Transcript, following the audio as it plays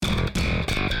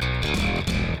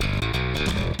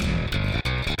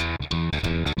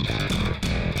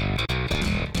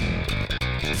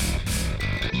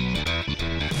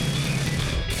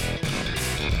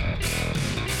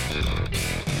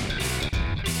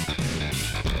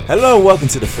Hello, welcome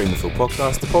to the Free Midfield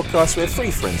Podcast, the podcast where three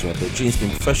friends who have their dreams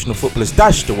being professional footballers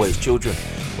dashed away as children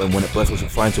when one at birth was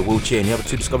confined to a wheelchair and the other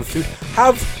two discovered food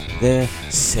have their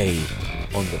say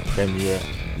on the Premier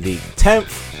League.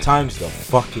 10th time's the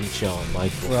fucking charm,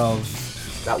 Michael. Well,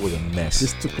 that was a mess.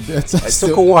 this took a bit of time. It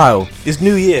took a while. It's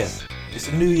New Year. It's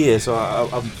a New Year, so I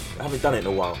haven't done it in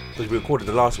a while because we recorded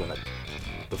the last one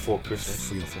before Christmas.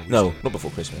 3 or 4 weeks. No, not before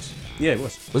Christmas. Yeah, it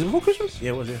was. Was it before Christmas?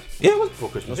 Yeah, it was. Yeah, it was before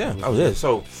Christmas. It was Yeah, before I was there.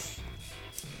 So,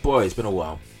 boy, it's been a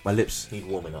while. My lips need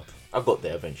warming up. I got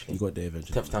there eventually. You got there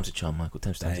eventually. 10th time's a charm, Michael.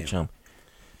 10th time's a Damn. charm.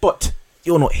 But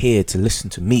you're not here to listen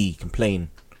to me complain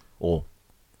or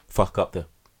fuck up the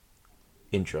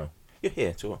intro. You're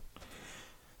here to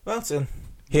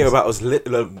hear about us,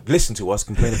 listen to us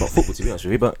complain about football, to be honest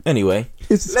with you. But anyway,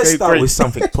 let's start with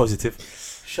something positive.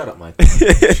 Shut up, Michael.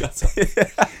 Shut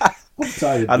up. I'm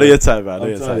tired. I know you're tired, man. I know I'm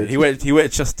you're tired. tired. He went to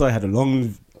Chester, had a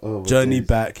long journey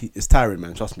back. It's tiring,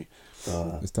 man. Trust me.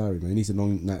 It's tiring, man. He needs a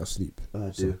long night of sleep.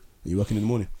 I So, are you working in the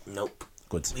morning? Nope.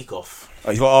 Good. Week off.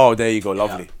 Oh, there you go.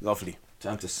 Lovely, lovely.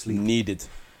 Time to sleep Needed.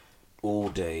 all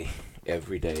day,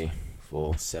 every day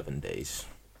for 7 days.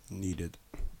 Needed.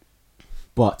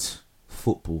 But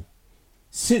football,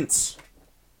 since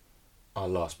our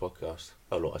last podcast,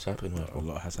 a lot has happened. A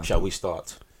lot has happened. Shall we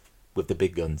start with the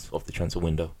big guns of the transfer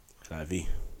window? IV,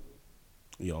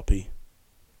 ERP,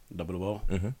 Double O,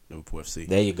 Mm-hmm. Liverpool FC.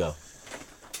 There you go.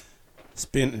 It's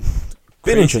been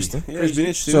Interesting. Yeah, it's been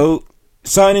interesting. So,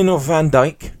 signing of Van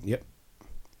Dijk. Yep.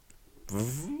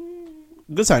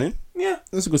 Good signing. Yeah.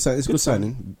 That's a good sign. It's a good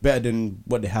signing. Better than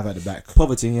what they have at the back.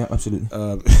 Poverty, yeah, absolutely.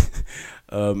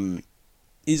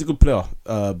 He's a good player,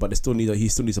 but he still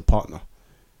needs a partner.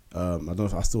 I'm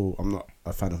not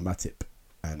a fan of Matip,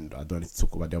 and I don't need to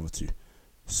talk about the other two.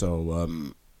 So,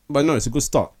 but no, it's a good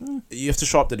start. You have to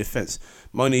sharp the defense.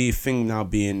 My only thing now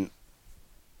being,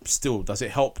 still, does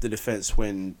it help the defense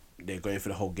when they're going for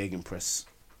the whole gegenpress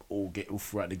all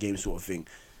throughout the game sort of thing?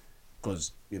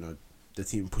 Because the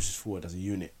team pushes forward as a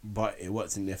unit, but it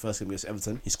worked in their first game against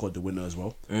Everton. He scored the winner as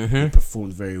well. He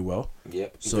performed very well.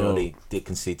 Yep. So they did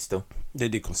concede still. They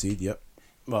did concede, yep,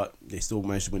 but they still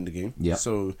managed to win the game. Yeah.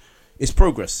 So it's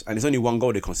progress, and it's only one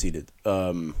goal they conceded.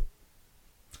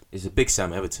 It's a big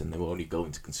Sam Everton. They were only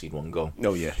going to concede one goal.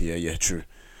 Oh yeah, true.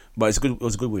 But it's good. It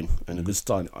was a good win and a good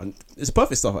start. And it's a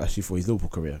perfect start actually for his Liverpool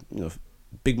career.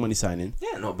 Big money signing.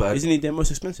 Yeah, not bad. Isn't he their most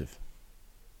expensive?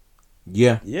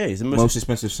 Yeah. Yeah, he's the Most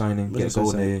expensive signing. most Get a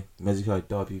goal in expensive the Merseyside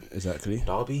derby. Exactly.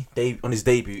 On his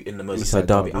debut in the Merseyside Merseyside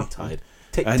derby. derby. I'm tired.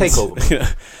 Take over, man.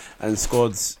 And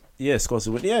scored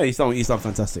a win. Yeah, he's done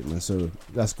fantastic, man. So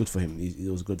that's good for him. He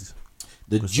was good.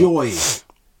 The Good joy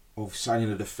of signing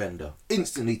a defender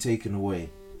instantly taken away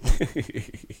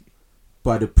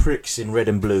by the pricks in red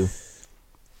and blue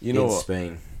You know in what?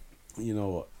 Spain. You know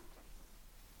what?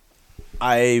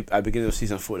 I beginning of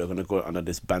season thought they're gonna go under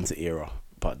this banter era,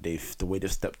 but the way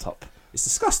they've stepped up, It's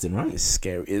disgusting, right? it's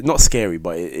scary. It's not scary,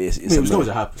 but it's It was annoying. always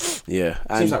a happen. Yeah.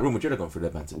 And Seems like Real Madrid are going through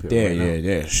their banter period. right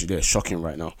now. they're shocking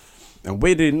right now. And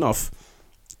weirdly enough,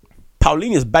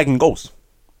 Paulinho's bagging goals,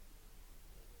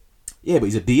 Yeah, but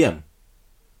he's a DM.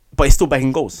 but he's still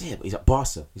bagging goals. Yeah, but he's at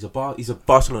Barca. He's a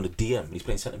Barcelona DM. He's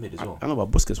playing centre mid as well. I know, but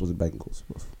Busquets wasn't bagging goals.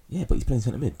 Yeah, but he's playing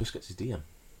centre mid. Busquets is DM.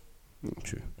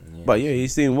 True. Yeah. But yeah,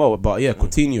 he's doing well. But yeah,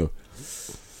 Coutinho.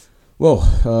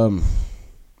 Well,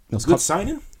 It's good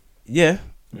signing. yeah,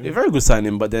 a very good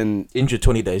signing. But then, Injured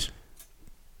 20 days.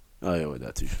 oh yeah, with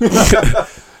that too.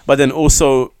 But then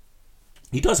also,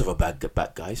 He does have a bad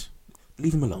back, guys.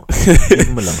 Leave him alone. Leave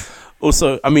him alone.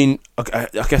 Also, I mean, I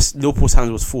guess Liverpool's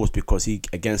hands was forced because he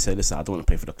again said, "Listen, I don't want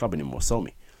to play for the club anymore. Sell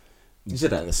me." He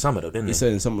said that in the summer, though, didn't He he?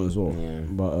 said in summer as well. Yeah.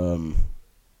 But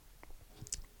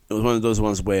it was one of those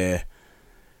ones where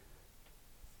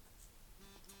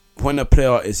when a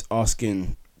player is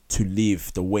asking to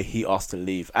leave the way he asked to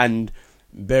leave, and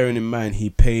bearing in mind he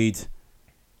paid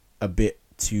a bit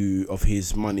of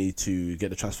his money to get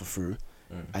the transfer through,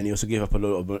 and he also gave up a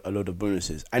load of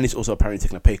bonuses, and he's also apparently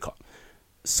taking a pay cut.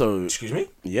 So Excuse me?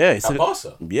 yeah, At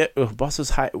Barca? yeah, Barca's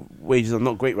high wages are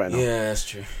not great right now. Yeah, that's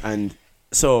true. And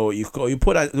so you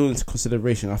put that into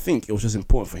consideration. I think it was just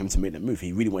important for him to make the move.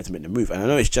 He really wanted to make the move. And I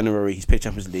know it's January. He's played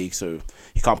Champions League, so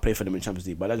he can't play for them in Champions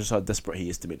League. But that's just how desperate he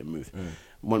is to make the move.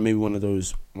 Maybe one of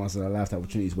those ones that I laughed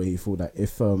opportunities where he thought that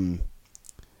if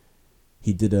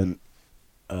he didn't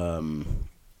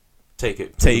Take the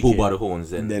Take ball it, by the horns,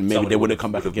 then maybe somebody they wouldn't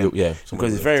come back again. Yeah,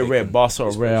 because it's very rare. Barca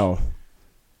or Real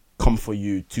come for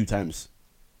you 2 times,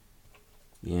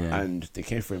 Yeah, and they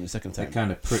came for him the second time.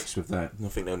 kind of pricks with that. I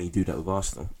think they only do that with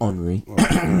Arsenal. Henri.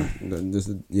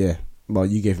 Yeah. Well,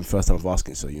 you gave him first time of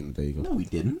asking, so there you go. No, we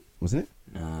didn't. Wasn't it?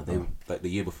 Nah, they like the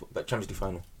year before, like Champions League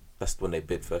final. That's when they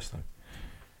bid first time.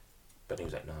 But he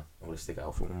was like, "Nah, I'm gonna stick it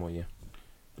out for one more year,"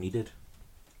 and he did.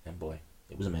 And boy,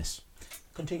 it was a mess.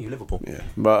 Continue Liverpool. Yeah,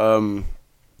 but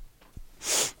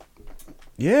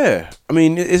yeah, I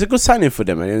mean, it's a good signing for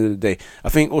them at the end of the day. I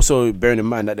think also bearing in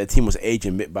mind that their team was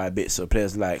aging bit by bit, so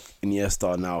players like Iniesta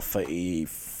are now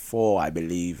 34, I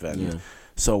believe, and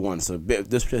so on. So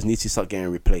those players need to start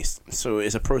getting replaced. So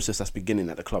it's a process that's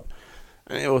beginning at the club,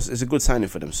 and it's a good signing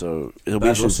for them. So it'll be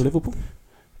Also interesting. Liverpool.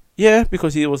 Yeah,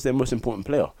 because he was their most important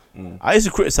player. I used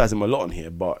to criticize him a lot on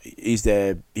here, but he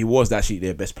was actually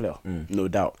their best player, no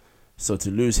doubt. So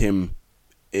to lose him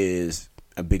is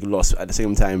a big loss. At the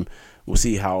same time, we'll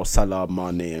see how Salah,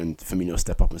 Mane and Firmino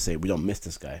step up and say, we don't miss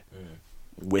this guy.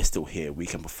 We're still here. We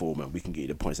can perform and we can get you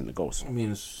the points and the goals. I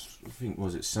mean, I think,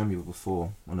 was it Samuel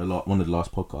before, on one of the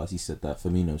last podcasts, he said that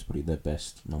Firmino's probably their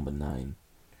best number 9.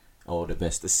 Or the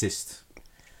best assist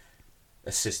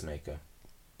maker.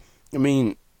 I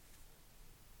mean...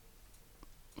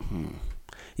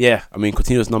 Yeah, I mean,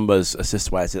 Coutinho's numbers,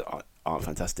 assist-wise, aren't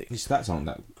fantastic. His stats aren't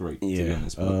that great, to be Yeah,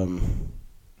 honest.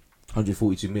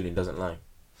 142 million doesn't lie.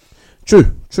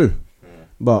 True.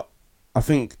 But I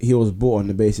think he was bought on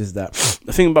the basis that...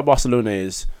 The thing about Barcelona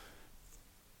is,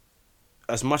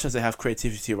 as much as they have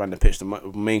creativity around the pitch, the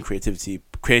main creative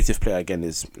player, again,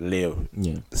 is Leo.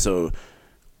 Yeah. So,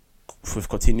 with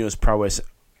Coutinho's prowess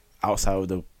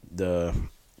outside of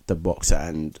the box,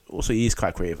 and also he's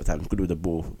quite creative at times, good with the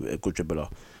ball, a good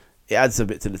dribbler. It adds a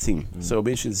bit to the team. So it'll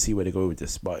be interesting to see where they go with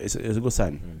this. But it's a good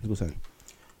sign. It's a good sign.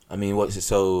 I mean, what is it?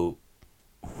 So,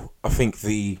 I think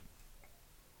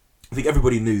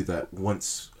everybody knew that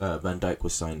once Van Dijk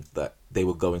was signed, that they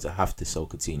were going to have to sell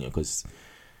Coutinho, because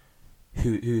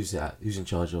who's that? Who's in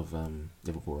charge of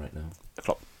Liverpool right now?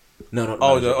 Klopp. No,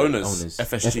 the owners.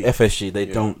 FSG. FSG.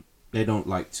 They don't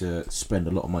like to spend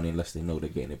a lot of money unless they know they're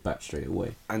getting it back straight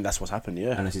away. And that's what's happened,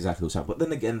 yeah. And that's exactly what's happened. But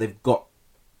then again, they've got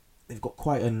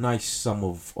quite a nice sum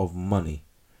of money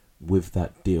with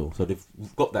that deal. So they've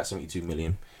got that 72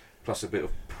 million plus a bit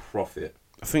of profit.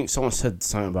 I think someone said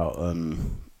something about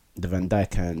the Van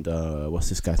Dijk and what's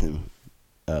this guy's name?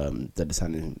 That they're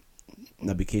signing,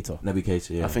 Naby Keita,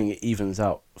 yeah. I think it evens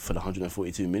out for the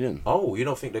 142 million. Oh, you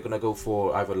don't think they're gonna go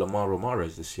for either Lamar or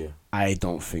Mahrez this year? I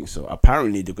don't think so.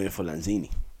 Apparently they're going for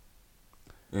Lanzini.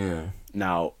 Yeah.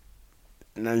 Now,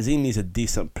 Lanzini's a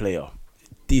decent player,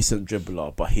 decent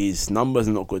dribbler, but his numbers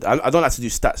are not good. I don't like to do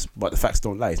stats, but the facts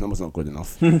don't lie. His numbers are not good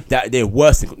enough. They're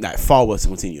worse than, far worse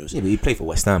than Coutinho's. Yeah, but he played for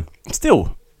West Ham.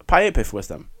 Still, Payet played for West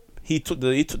Ham. He took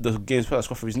the game's player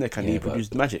off of his neck and he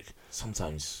produced magic.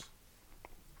 Sometimes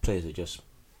players are just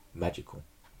magical,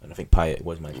 and I think Payet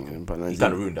was magical. Yeah, but he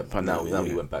kind of ruined that. Now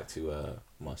he went back to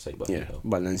Marseille. But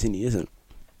but Lanzini isn't.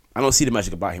 I don't see the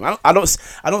magic about him. I don't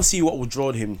see what would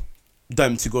draw them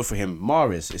to go for him.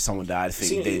 Mahrez is someone that I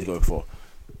think they'd go for.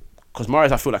 Because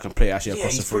Mahrez, I feel like, can play actually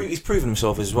across the front. He's proven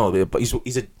himself as well, but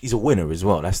he's a winner as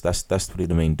well. That's probably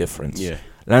the main difference. Yeah,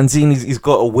 Lanzini's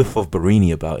got a whiff of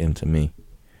Barini about him to me,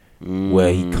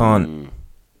 where he can't.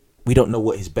 We don't know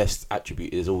what his best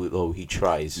attribute is, although he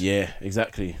tries. Yeah,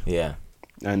 exactly. Yeah,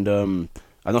 and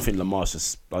I don't think Lamar's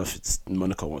just. I don't think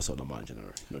Monaco wants to Lamar in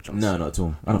January. No chance. No, not at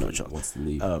all. I don't think he wants to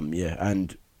leave. Yeah,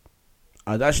 and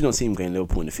I actually don't see him going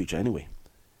Liverpool in the future anyway.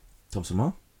 Thompson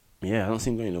Mar? Yeah, I don't see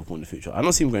him going Liverpool in the future. I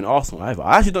don't see him going Arsenal either.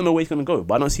 I actually don't know where he's going to go,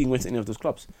 but I don't see him going to any of those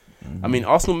clubs. I mean,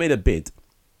 Arsenal made a bid,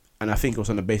 and I think it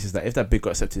was on the basis that if that bid got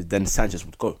accepted, then Sanchez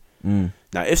would go.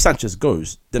 Now, if Sanchez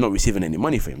goes, they're not receiving any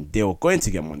money for him. They're going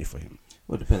to get money for him.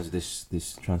 Well, it depends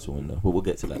this transfer window, but we'll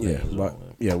get to that later.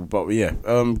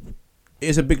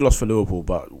 It's a big loss for Liverpool,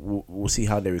 but we'll see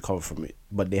how they recover from it.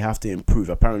 But they have to improve.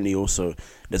 Apparently, also,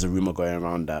 there's a rumour going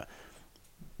around that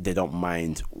they don't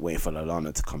mind waiting for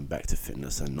Lallana to come back to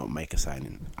fitness and not make a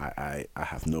signing. I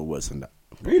have no words on that.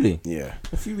 Really? Yeah.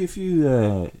 A few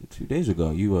 2 days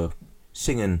ago, you were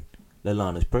singing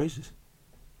Lallana's praises.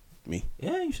 Me?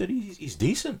 Yeah, you said he's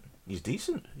decent. He's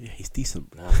decent. Yeah, he's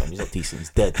decent. Nah, fam, he's not decent.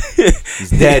 He's dead. He's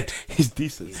dead. He's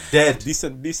decent. He's dead.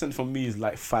 Decent for me is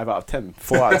like 5 out of 10,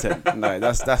 4 out of 10. No,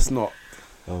 that's not.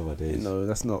 Oh my days. No,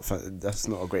 that's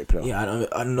not a great player. Yeah,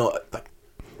 I'm not like.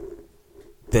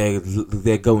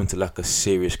 They're going to lack a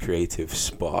serious creative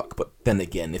spark, but then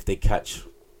again, if they catch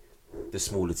the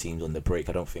smaller teams on the break,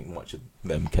 I don't think much of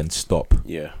them can stop.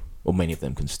 Yeah, or many of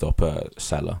them can stop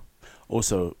Salah.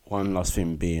 Also, one last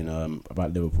thing being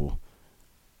about Liverpool,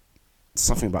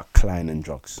 something about Klein and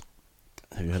drugs.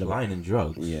 Have you heard about Klein and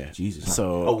drugs? Yeah, Jesus.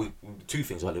 So, two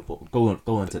things about Liverpool. Go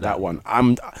on to that one.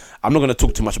 I'm not going to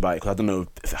talk too much about it because I don't know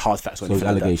if hard facts or anything. So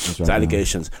allegations, like that.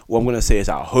 Allegations. What I'm going to say is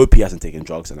I hope he hasn't taken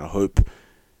drugs, and I hope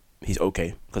he's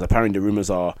okay, because apparently the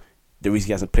rumours are the reason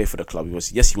he hasn't played for the club was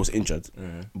he was injured,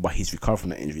 but he's recovered from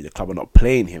that injury. The club are not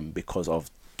playing him because of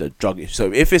the drug issue.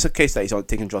 So if it's a case that he's not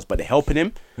taking drugs, but they're helping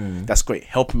him, that's great.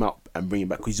 Help him out and bring him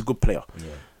back because he's a good player.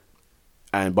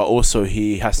 Yeah. But also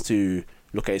he has to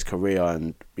look at his career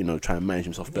and try and manage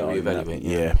himself better. Reevaluate.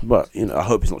 Yeah, but I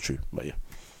hope it's not true. But yeah.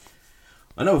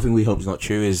 Another thing we hope is not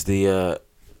true is the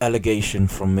allegation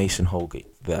from Mason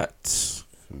Holgate that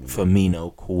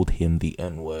Firmino called him the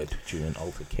N-word during an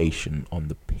altercation on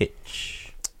the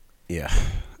pitch. Yeah.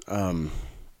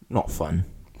 Not fun.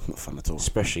 Not fun at all.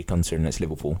 Especially considering it's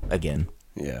Liverpool again.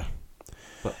 Yeah.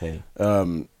 But hey.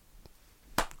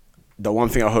 The one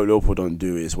thing I hope Liverpool don't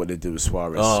do is what they did with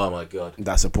Suarez. Oh my God.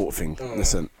 That support thing.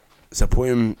 Listen, support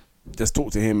him. Just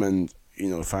talk to him and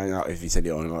find out if he said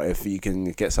it or not. If you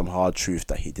can get some hard truth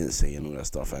that he didn't say and all that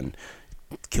stuff, and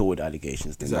kill with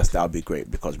allegations, then that'll be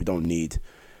great, because we don't need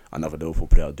another Liverpool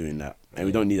player doing that, and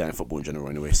we don't need that in football in general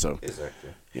anyway. So exactly.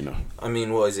 I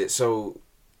mean, what is it? So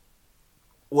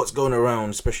what's going around,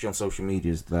 especially on social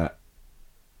media, is that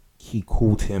he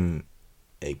called him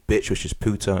a bitch, which is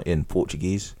puta in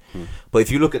Portuguese. But if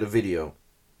you look at the video,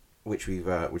 which we've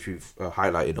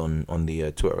highlighted on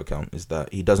the Twitter account, is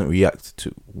that he doesn't react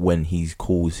to when he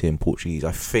calls him Portuguese.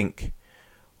 I think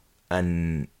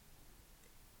an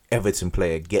Everton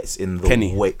player gets in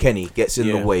the way. Kenny gets in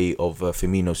the way of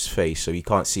Firmino's face, so he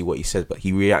can't see what he says, but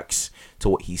he reacts to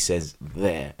what he says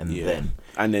there and then.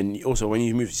 And then also when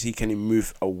you see Kenny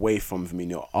move away from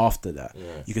Firmino after that,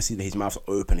 you can see that his mouth's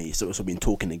open and he's also been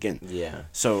talking again. Yeah.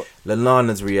 So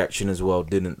Lallana's reaction as well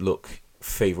didn't look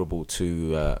favourable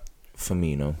to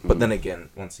Firmino. But then again,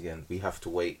 once again, we have to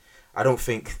wait. I don't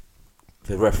think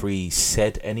the referee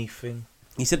said anything.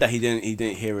 He said that he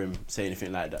didn't hear him say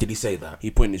anything like that. Did he say that?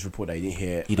 He put in his report that he didn't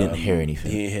hear anything.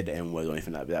 He didn't hear the N-word or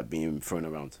anything like that being thrown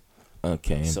around.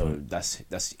 Okay. So that's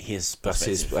his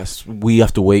perspective. We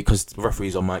have to wait because the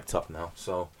referees are mic'd up now.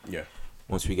 So yeah,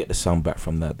 once we get the sound back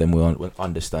from that, then we'll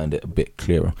understand it a bit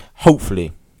clearer.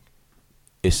 Hopefully,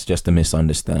 it's just a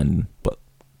misunderstanding, but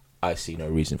I see no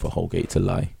reason for Holgate to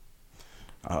lie.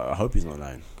 I hope he's not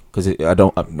lying, because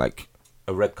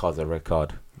a red card's a red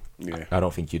card. Yeah. I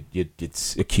don't think you'd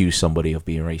accuse somebody of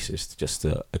being racist just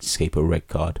to escape a red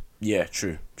card. Yeah,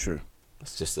 true.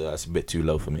 That's a bit too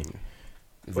low for me.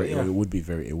 It would be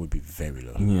very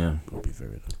low. Yeah, it would be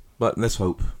very low. But let's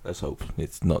hope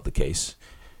it's not the case.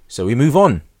 So we move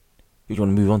on. Who do you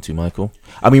want to move on to, Michael?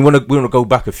 I mean, we want to go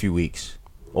back a few weeks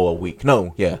or a week.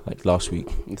 No, yeah, like last week.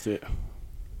 That's it.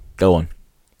 Go on.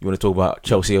 You want to talk about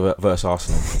Chelsea versus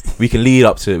Arsenal? we can lead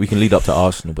up to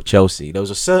Arsenal, but Chelsea. There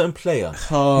was a certain player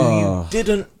who you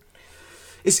didn't.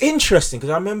 It's interesting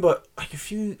because I remember like a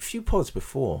few pods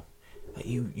before, like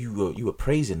you were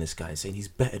praising this guy and saying he's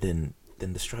better than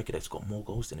the striker that's got more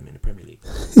goals than him in the Premier League.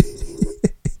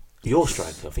 Your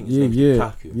striker, I think his name's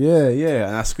Lukaku. Yeah,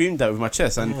 and I screamed that with my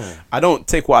chest, and I don't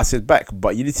take what I said back,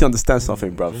 but you need to understand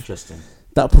something, bruv. Interesting.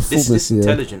 That performance, this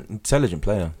intelligent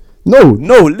player. No,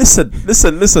 listen.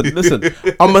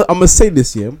 I'm gonna say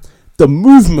this, yeah. The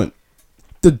movement,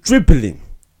 the dribbling,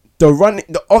 the running,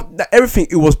 the everything,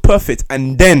 it was perfect.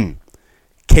 And then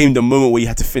came the moment where you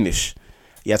had to finish.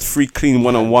 You had 3 clean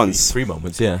one-on-ones. 3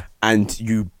 moments, yeah. And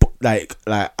you like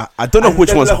I don't know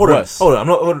which one's worse. Hold on.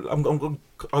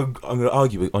 I'm going to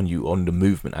argue on you on the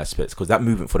movement aspects, because that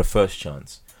movement for the first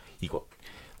chance, he got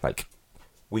like,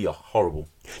 we are horrible.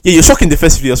 Yeah, you're shocking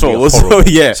defensively as well. So,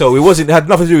 yeah. So it had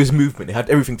nothing to do with his movement. It had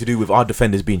everything to do with our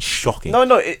defenders being shocking.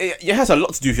 No, it has a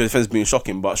lot to do with your defenders being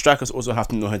shocking, but strikers also have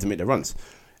to know how to make the runs.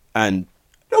 And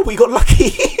no, but he got lucky.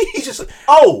 He's just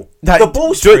the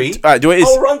ball's free.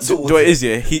 I'll run towards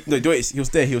it. He was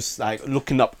there. He was like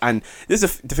looking up, and this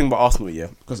is the thing about Arsenal, yeah.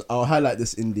 Because I'll highlight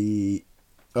this in the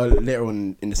later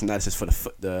on in this analysis for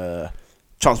the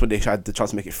chance where they had the chance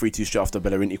to make it 3-2 straight after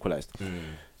Bellerin equalised.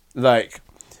 Like,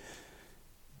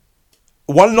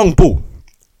 one long ball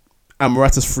and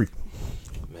Morata's free.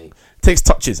 Mate. Takes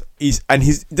touches.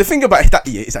 The thing about that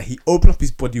is that he opened up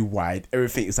his body wide.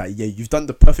 Everything is like, you've done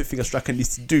the perfect thing a striker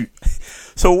needs to do.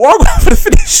 So why go for the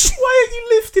finish? Why are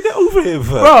you lifting it over him,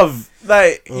 bruv?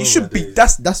 Like, you should be.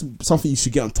 That's something you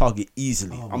should get on target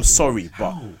easily. I'm sorry,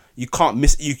 but you can't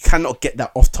miss. You cannot get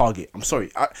that off target. I'm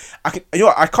sorry. I can.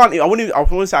 I can't. I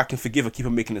wouldn't say I can forgive a keeper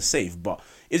making a save, but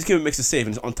if the keeper makes a save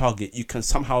and it's on target, you can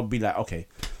somehow be like, okay,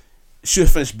 should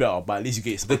have finished better, but at least you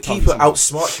get the keeper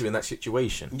outsmarts you in that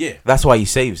situation. Yeah, that's why he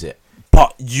saves it.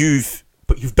 But you've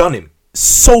done him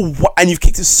and you've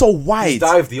kicked it so wide. He's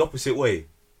dived the opposite way.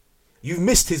 You've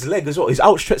missed his leg as well. His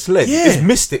outstretched leg. Yeah. He's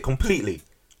missed it completely.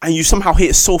 And you somehow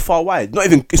hit it so far wide.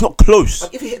 It's not close.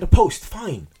 Like, if it hit the post,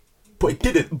 fine. But it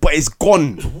didn't. But it's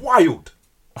gone. It's wild.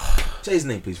 Say his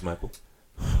name, please, Michael.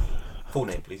 Full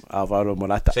name, please. Alvaro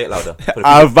Morata. Say it louder.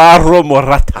 Alvaro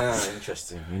Morata.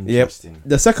 Interesting. Yep.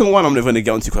 The second one I'm never going to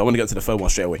get onto because I want to get to the third one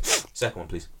straight away. Second one,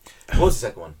 please. What was the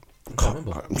second one? I can't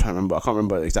remember. I'm trying to remember. I can't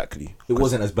remember exactly. It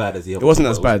wasn't as bad as the other. It wasn't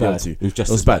as bad as the other two. It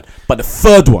was bad. But the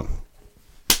third one.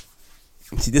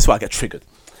 See, this is why I get triggered.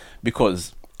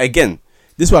 Because, again,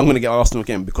 this is why I'm going to get Arsenal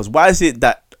again. Because why is it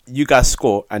that you guys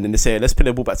score and then they say, let's play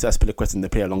the ball back to Aspilicueta and they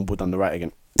play a long ball down the right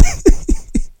again?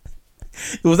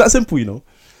 It was that simple, you know.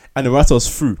 And the Morata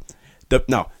was through.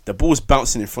 Now, the ball's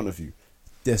bouncing in front of you.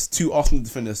 There's two Arsenal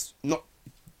defenders.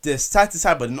 They're side to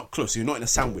side, but not close. So you're not in a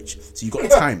sandwich. So you got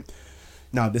time.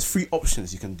 Now, there's 3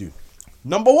 options you can do.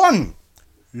 Number 1,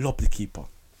 lob the keeper.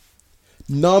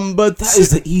 Number 2. That is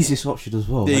the easiest option as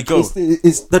well. There you go.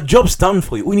 It's the job's done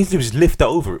for you. All you need to do is lift that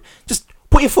over it. Just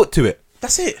put your foot to it.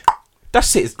 That's it.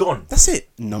 That's it. It's gone. That's it.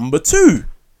 Number 2,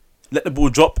 let the ball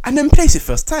drop and then place it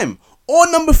first time.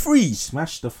 Or number 3,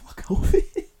 Smash the fuck out of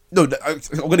it. no, I'm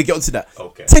going to get onto that.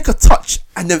 Okay. Take a touch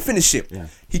and then finish it. Yeah.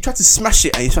 He tried to smash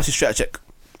it and he smashed it straight at check.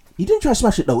 He didn't try to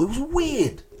smash it though. It was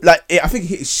weird. Like, I think he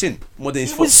hit his shin more than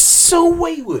his It foot. was so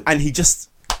wayward. And he just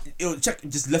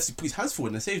left put his hands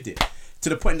forward and saved it. To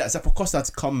the point that Zappacosta had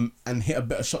to come and hit a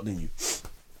better shot than you.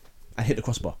 And hit the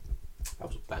crossbar. That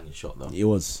was a banging shot though. It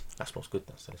was. That smells good.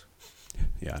 That says.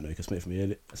 Yeah, I know you can smell it from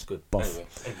here. That's good.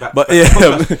 Buff. Anyway,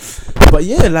 But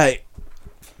yeah, like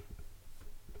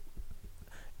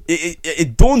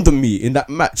it dawned on me in that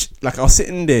match. Like I was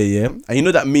sitting there, yeah, and you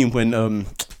know that meme when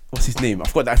what's his name? I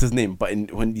forgot the actor's name, but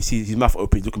when you see his mouth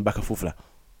open, he's looking back and forth like. I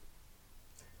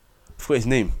forgot his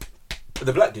name.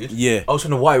 The black dude. Yeah. Oh, it's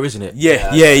from The Wire, isn't it?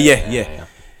 Yeah.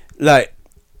 Like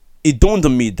it dawned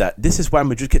on me that this is why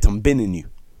Madrid kept on binning you.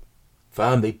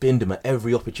 Fam, they binned him at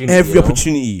every opportunity.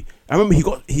 Opportunity. I remember he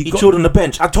got chilled on the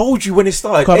bench. I told you when it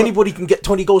started. Anybody can get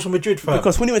 20 goals from Madrid, fam.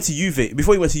 Because when he went to Juve,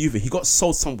 before he went to Juve, he got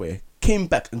sold somewhere, came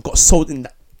back and got sold in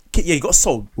that. Yeah, he got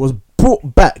sold. Was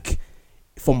brought back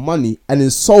for money and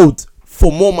then sold for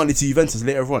more money to Juventus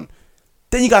later on.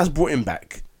 Then you guys brought him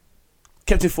back,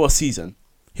 kept him for a season.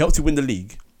 He helped you win the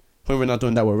league when Ronaldo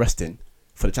and that were resting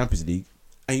for the Champions League,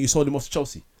 and you sold him off to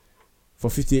Chelsea for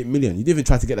 58 million. You didn't even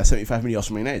try to get that 75 million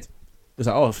from United. It was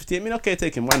like, oh, 58 million, okay,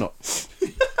 take him, why not?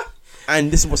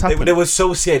 And this is what's happening. They were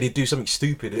so scared they'd do something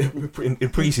stupid in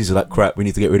pre-season. Like, crap, we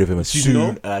need to get rid of him as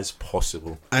soon as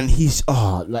possible. And he's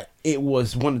like it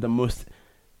was one of the most.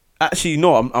 Actually,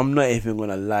 no, I'm not even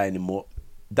gonna lie anymore.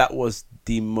 That was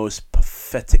the most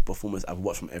pathetic performance I've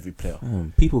watched from every player.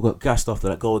 People got gassed after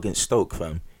that goal against Stoke,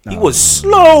 fam. He was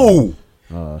slow.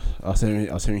 I was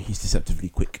hearing he's deceptively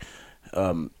quick.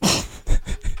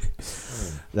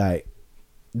 Like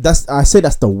I say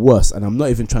that's the worst, and I'm not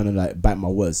even trying to like bite my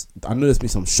words. I know there's been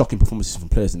some shocking performances from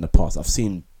players in the past. I've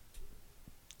seen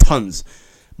tons,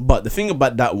 but the thing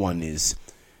about that one is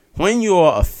when you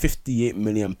are a £58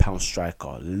 million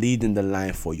striker leading the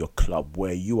line for your club,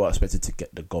 where you are expected to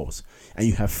get the goals, and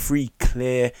you have 3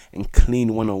 clear and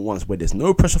clean one-on-ones where there's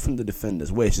no pressure from the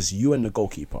defenders, where it's just you and the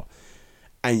goalkeeper,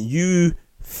 and you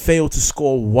fail to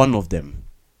score one of them,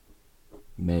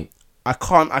 mate. I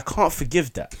can't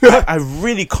forgive that. I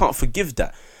really can't forgive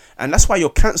that. And that's why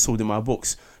you're cancelled in my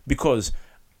books. Because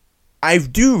I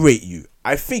do rate you.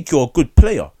 I think you're a good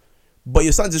player. But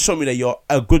you're starting to show me that you're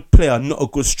a good player, not a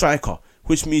good striker.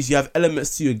 Which means you have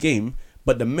elements to your game,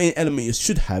 but the main element you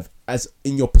should have, as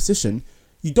in your position,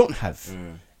 you don't have.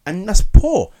 And that's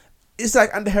poor. It's like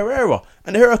Ander Herrera.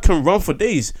 Ander Herrera can run for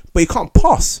days, but he can't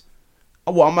pass.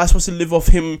 What, am I supposed to live off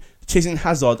him chasing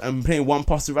Hazard and playing one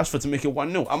pass to Rashford to make it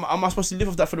 1-0? Am I supposed to live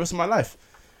off that for the rest of my life?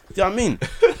 Do you know what I mean?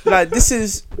 Like,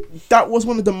 that was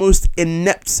one of the most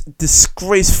inept,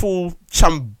 disgraceful,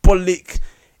 shambolic,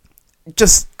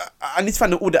 just, I need to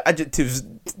find all the adjectives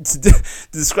to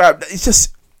describe that. It's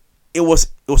just, it was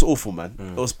awful, man.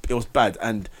 It was bad.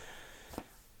 And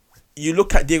you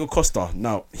look at Diego Costa.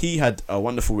 Now, he had a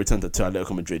wonderful return to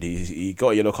Atletico Madrid. He got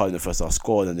a yellow card in the first half,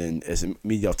 scored, and then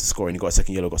immediately after scoring, he got a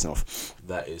second yellow, got sent off.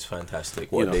 That is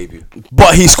fantastic. What a debut.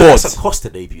 But he scored. That's a Costa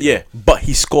debut. Yeah, but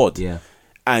he scored. Yeah.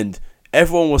 And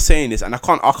everyone was saying this, and I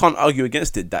can't argue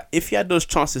against it, that if he had those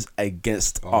chances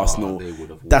against Arsenal,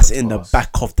 that's in the back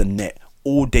of the net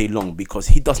all day long, because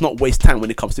he does not waste time when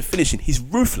it comes to finishing. He's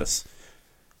ruthless.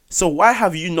 So why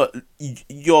have you not...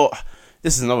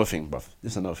 This is another thing, bruv.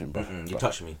 You're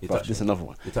touching me. This is another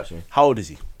one. You're touching me. How old is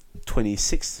he?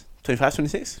 26? 25,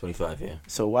 26? 25, yeah.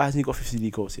 So why hasn't he got 50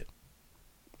 league goals yet?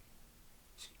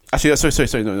 Actually,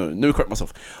 sorry. No. Let me correct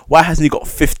myself. Why hasn't he got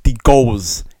 50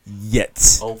 goals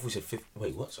yet? Oh, we said 50.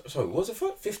 Wait, what? Sorry, what was it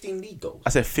for? 15 league goals? I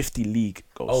said 50 league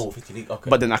goals. Oh, 50 league, okay.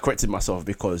 But then I corrected myself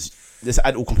because let's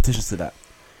add all competitions to that.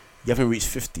 You haven't reached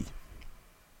 50.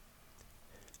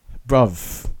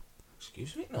 Bruv.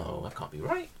 Excuse me? No, that can't be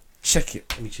right. Check it.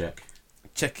 Let me check.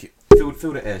 Check it.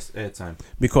 Fill the air time.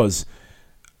 Because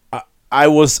I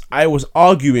was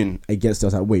arguing against it. I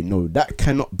was like, wait, no, that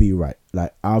cannot be right.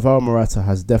 Like, Alvaro Morata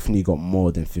has definitely got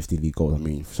more than 50 league goals. I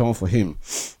mean, for him,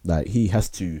 like, he has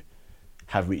to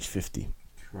have reached 50.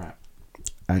 Crap.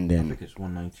 And I then, think it's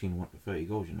 119, 30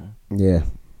 goals, you know. yeah.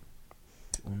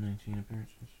 119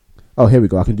 appearances. Oh, here we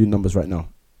go. I can do numbers right now.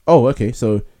 Oh, okay.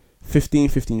 So 15,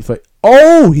 30.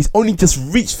 Oh, he's only just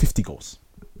reached 50 goals.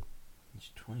 He's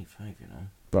 25, you know.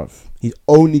 Bruv, he's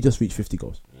only just reached 50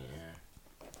 goals. Yeah.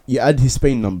 You add his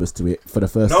Spain numbers to it for the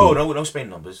first No, team. no Spain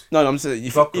numbers. No, I'm saying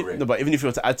Fuckery. no, but even if you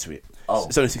were to add to it,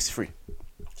 it's only 63.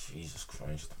 Jesus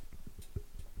Christ.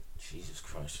 Jesus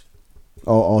Christ.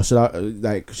 Or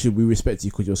should we respect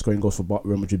you because you're scoring goals for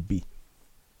Real Madrid B?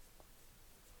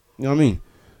 You know what I mean?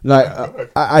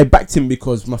 Like, I backed him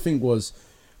because my thing was,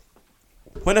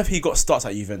 whenever he got starts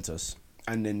at Juventus,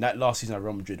 and then that last season at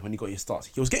Real Madrid, when he got his starts,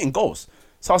 he was getting goals.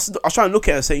 So I was trying to look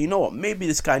at it and say, you know what, maybe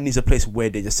this guy needs a place where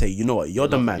they just say, you know what, you're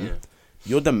the man,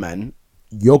 you're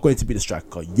going to be the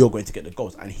striker, you're going to get the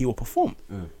goals, and he will perform.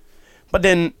 But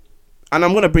then, and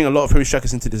I'm going to bring a lot of Premier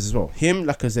strikers into this as well. Him,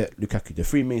 Lacazette, Lukaku, the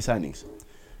three main signings.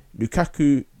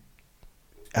 Lukaku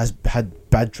has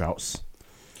had bad droughts.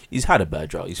 He's had a bad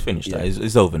drought. He's finished Yeah. that.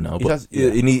 It's over now. But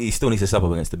he still needs to step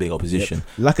up against the big opposition.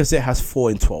 Yep. Lacazette has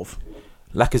 4 in 12.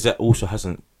 Lacazette also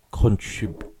hasn't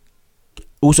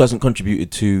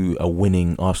contributed to a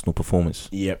winning Arsenal performance.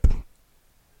 Yep.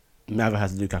 Neither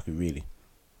has Lukaku, really.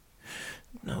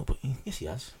 No, but yes, he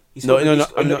has.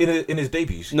 In his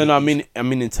debuts. I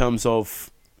mean in terms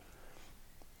of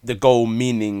the goal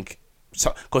meaning,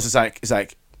 because it's like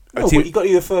no, but you got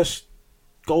your first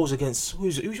goals against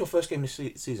who's your first game this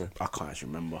season? I can't actually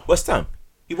remember. West Ham.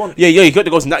 You won. Yeah, you got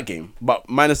the goals in that game, but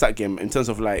minus that game in terms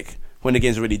of like when the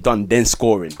game's already done, then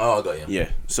scoring. Oh, I got you. Yeah.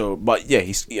 So, but yeah,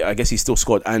 I guess he still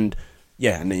scored, and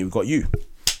and then you've got you.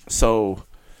 So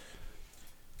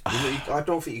I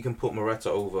don't think you can put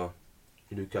Morata over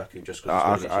Lukaku just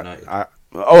because he's United.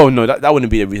 That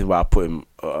wouldn't be the reason why I put him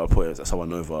as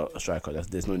someone over a striker.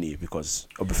 There's no need because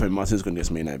Obafemi Martin's going to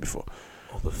get Man United before.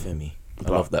 Obafemi, I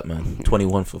love that man.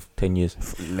 21 for 10 years.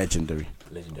 Legendary.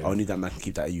 I need that man to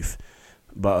keep that youth.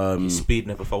 But his speed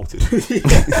never faltered.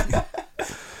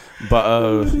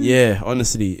 But yeah,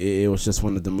 honestly, it was just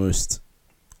one of the most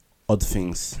odd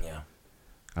things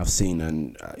I've seen,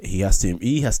 and he has to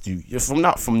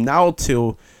from now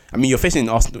till. I mean, you're facing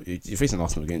Arsenal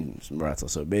against Morata,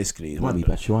 so basically it might be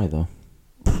Batshuayi though.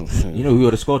 You know who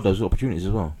would have scored those opportunities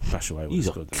as well. Batshuayi he's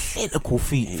a clinical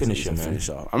finisher, man.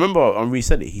 I remember Henri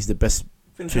said it. He's the best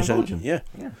finisher. Yeah.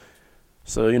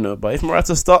 So but if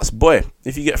Morata starts, boy,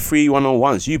 if you get 3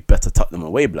 1-on-1s, you better tuck them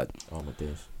away, blood. Oh my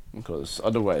days. Because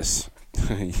otherwise,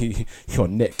 your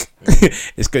neck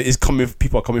it's coming.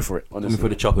 People are coming for it. Honestly. Coming for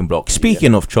the chopping block.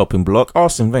 Speaking of chopping block,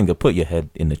 Arsene Wenger, put your head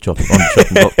in the chopping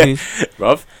block, please,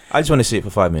 bruv. I just want to see it for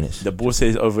 5 minutes. The boss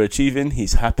says overachieving.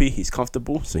 He's happy. He's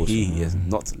comfortable. So he is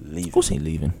not leaving. Of course, he ain't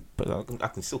leaving, but I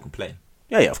can still complain.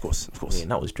 Yeah, of course. I mean,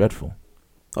 that was dreadful.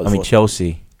 That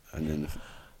Chelsea. And then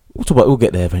we'll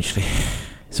get there eventually.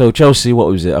 So Chelsea, what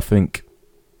was it? I think.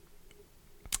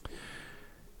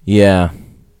 Yeah.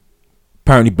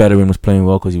 Apparently Bellerin was playing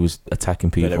well because he was attacking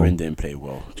people. Bellerin didn't play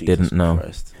well. Didn't know.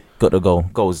 Christ. Got the goal.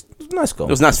 Nice goal. It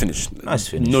was a nice finish. Nice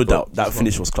finish. No doubt. That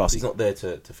finish was classy. He's not there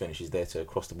to finish. He's there to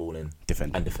cross the ball in.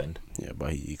 Defend. Yeah,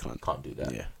 but he can't. Can't do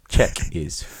that. Yeah. Czech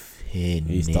is finished.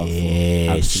 He's done for.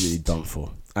 Absolutely done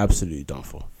for. Absolutely done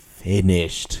for.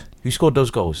 Finished. Who scored those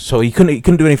goals? So he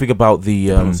couldn't do anything about the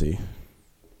penalty.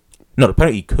 No, the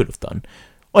penalty he could have done.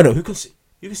 Oh no, you can see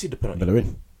the penalty.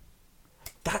 Bellerin.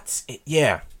 That's it.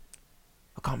 Yeah.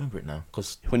 I can't remember it now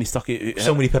because when he stuck it,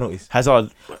 so many penalties.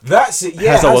 Hazard. That's it.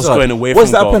 Yeah, Hazard was going away. Was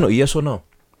from that goal. a penalty? Yes or no?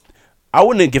 I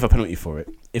wouldn't give a penalty for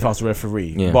it if I was a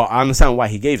referee. Yeah. But I understand why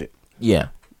he gave it. Yeah.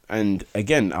 And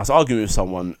again, I was arguing with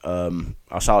someone.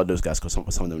 I'll shout out those guys because some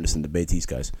of them listen to Beatties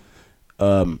guys.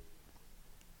 I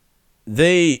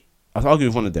was arguing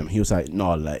with one of them. He was like,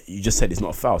 "No, like you just said it's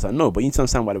not a foul." I was like, "No, but you need to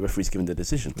understand why the referee's giving the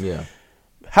decision." Yeah.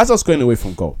 Hazard's going away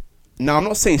from goal. Now, I'm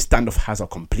not saying stand off Hazard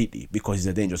completely because he's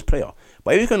a dangerous player.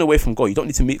 But if you're going away from goal, you don't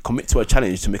need to commit to a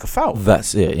challenge to make a foul.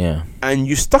 That's it, yeah. And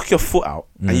you stuck your foot out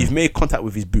and you've made contact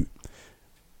with his boot.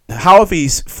 However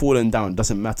he's fallen down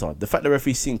doesn't matter. The fact the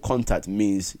referee's seen contact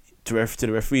means to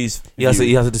the referee's he has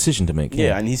a decision to make.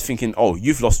 Yeah, and he's thinking, oh,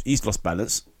 he's lost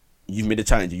balance. You've made a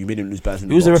challenge. You made him lose balance.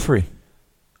 Who was the referee?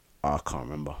 I can't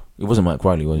remember. It wasn't Mike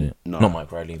Riley, was it? No. Not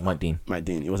Mike Riley. Mike Dean.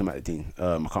 It wasn't Mike Dean.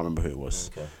 I can't remember who it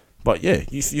was. Okay. But yeah,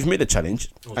 you've made a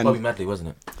challenge. It was Bobby Madley, wasn't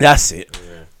it? That's it.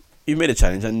 Yeah. You made a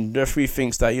challenge, and the referee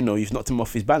thinks that you've knocked him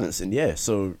off his balance in the air,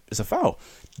 so it's a foul.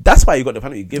 That's why you got the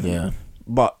penalty given. Yeah.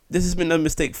 But this has been a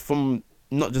mistake from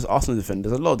not just Arsenal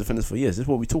defenders. A lot of defenders for years. This is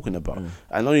what we're talking about.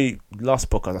 And only last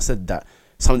podcast I said that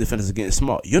some defenders are getting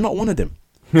smart. You're not one of them.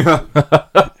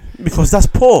 Because that's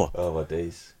poor. Oh my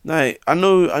days. Like, I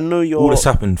know you're. All that's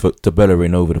happened to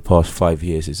Bellerin over the past 5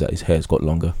 years is that his hair's got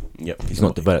longer. Yep. He's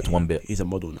not developed one bit. He's a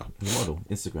model now. He's a model.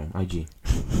 Instagram,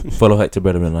 IG. Follow Hector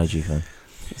Bellerin on IG, fam.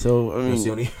 So I That's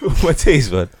the mean, only my days,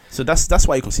 man. so that's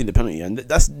why you concede the penalty, and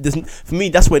for me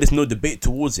that's where there's no debate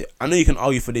towards it. I know you can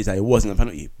argue for this that it wasn't a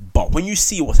penalty, but when you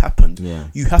see what's happened, Yeah.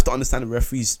 you have to understand the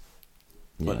referee's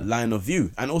Yeah. line of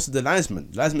view, and also the linesman.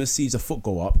 The linesman sees a foot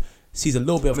go up, sees a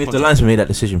little bit I of. mean, if the contact. linesman made that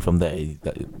decision from there,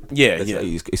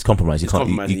 It's compromised. You It's can't,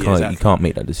 compromising, you yeah, can't, exactly. you can't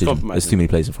make that decision. There's compromising. too many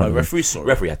players in front of him. referee saw it.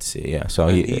 Referee had to see it, yeah. So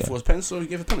And he, if it was pen, so he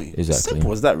gave a penalty. Exactly.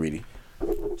 Simple as that, really.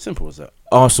 Simple as that.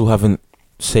 Arsenal haven't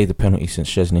saved the penalty since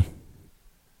Chesney.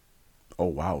 Oh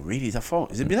wow, really? Is that far?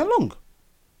 Has it been that long?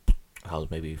 That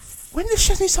was maybe When did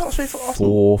Chesney start to play for Arsenal?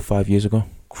 4 or 5 years ago.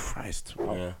 Christ.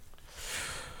 Wow. Yeah.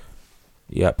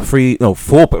 Yeah,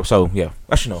 4. So yeah,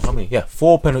 actually no, how many? Yeah,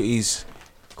 4 penalties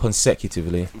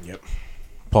consecutively. Yep.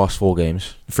 Past 3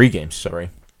 games. Sorry,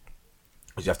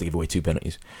 because you have to give away 2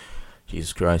 penalties.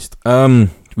 Jesus Christ.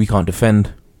 We can't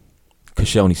defend.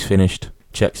 Koscielny's finished.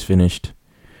 Czech's finished.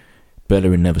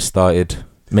 Bellerin never started.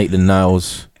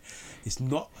 Maitland-Niles. He's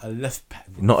not a left back.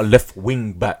 Not a left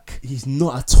wing back. He's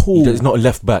not at all. He's not a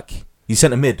left back. He's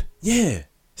centre mid. Yeah.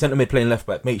 Centre mid playing left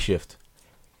back, makeshift.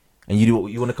 And you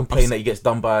want to complain that he gets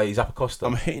done by Zappacosta.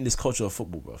 I'm hating this culture of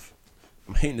football, bruv.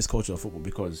 I'm hating this culture of football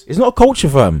because It's not a culture,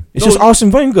 fam. It's No, just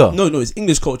Arsene Wenger. no, it's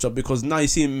English culture because now you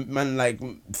see man like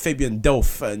Fabian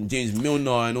Delph and James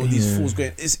Milner and all these fools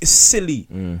going. It's silly.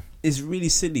 It's really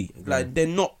silly. Like they're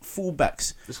not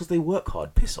fullbacks. It's because they work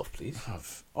hard. Piss off, please.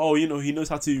 Oh, he knows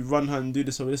how to run and do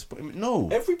this or this. But no,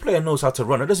 Every player knows how to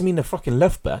run. It doesn't mean they're fucking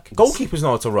left back. Goalkeepers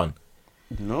know how to run.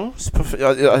 no, it's perfect.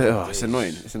 It's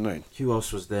annoying. It's annoying. Who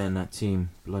else was there in that team?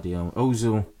 Bloody hell.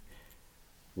 Ozil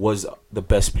was the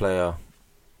best player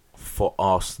for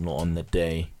Arsenal on the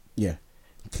day. Yeah,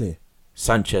 clear.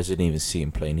 Sanchez didn't even see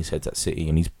him playing. His head's at City,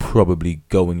 and he's probably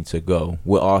going to go.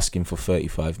 We're asking for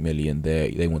 35 million.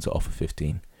 They want to offer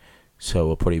 15, so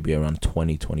it'll probably be around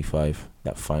 20, 25.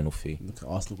 That final fee. Look at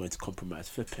Arsenal going to compromise.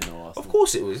 Flipping Arsenal. Of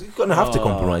course it was. He's gonna have to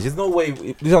compromise. There's no way.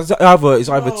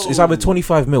 It's either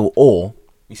 25 mil or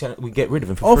we get rid of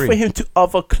him for Offer free. him to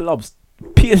other clubs.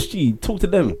 PSG, talk to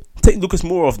them. Take Lucas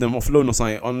Moura off them off loan or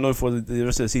something on loan for the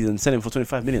rest of the season. Sell him for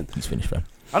 25 million. He's finished, fam.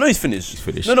 I know he's finished. He's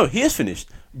finished. No, he is finished.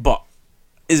 But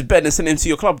it's better than sending him to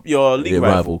your club, your league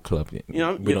rival. club. Yeah. You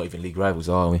know, We're not even league rivals,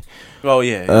 are we? Oh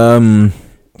yeah.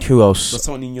 Who else? But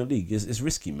someone in your league is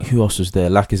risky, man. Who else was there?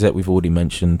 Lacazette, we've already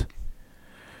mentioned.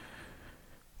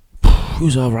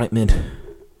 Who's our right mid?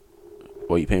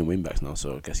 Well, you're paying wing backs now,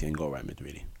 so I guess he ain't got right mid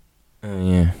really.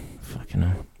 Yeah, fucking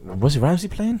hell. Was it Ramsey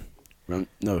playing?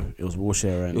 No, it was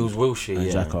Wilshere and It was Wilshere, and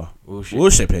yeah. Xhaka. Wilshere.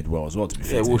 Wilshere played well as well. To be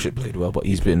fair, Yeah, to him. Wilshere played well, but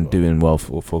he's been doing well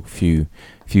for a few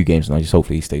games now. Just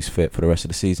hopefully he stays fit for the rest of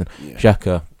the season. Yeah.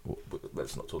 Xhaka,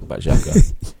 let's not talk about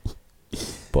Xhaka.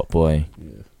 But boy,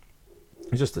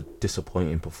 it's just a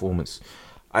disappointing performance.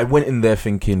 I went in there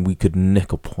thinking we could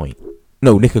nick a point.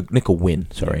 No, nick a win,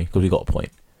 sorry, because we got a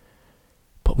point.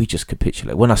 But we just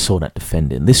capitulated. When I saw that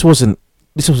defending, this wasn't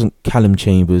Callum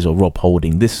Chambers or Rob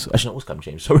Holding. Actually, no, it was Callum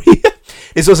Chambers, sorry.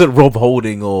 This wasn't Rob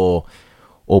Holding or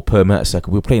Per Mertesacker.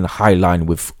 We were playing a high line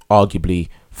with arguably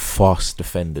fast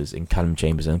defenders in Callum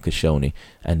Chambers and Koscielny,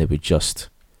 and they were just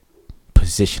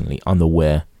positionally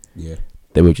unaware. Yeah.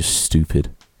 They were just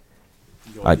stupid.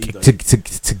 Like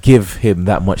to give him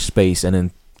that much space and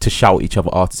then to shout each other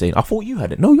after saying, "I thought you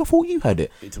had it." No, I thought you had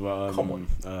it. Come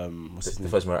on. What's his The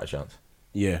name? first Morata chance.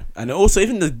 Yeah, and also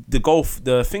even the goal,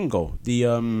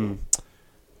 the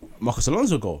Marcus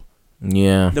Alonso goal.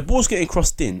 Yeah. The ball's getting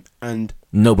crossed in, and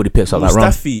Nobody picks up that run.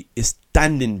 Mustafi is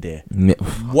standing there,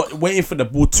 waiting for the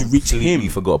ball to reach him. You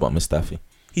forgot about Mustafi.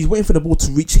 He's waiting for the ball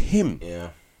to reach him. Yeah.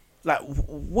 Like,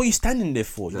 what are you standing there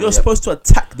for? No, You're yeah. supposed to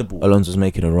attack the ball. Alonso's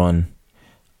making a run.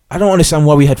 I don't understand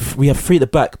why we have 3 at the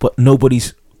back, but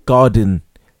nobody's guarding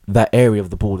that area of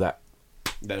the ball that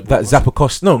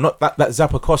Zappacosta. No, not that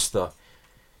Zappacosta.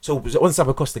 So once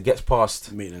Zappacosta gets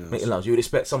past Maitland-Niles, you would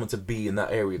expect someone to be in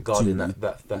that area guarding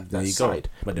that side.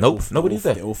 But Nope, nobody's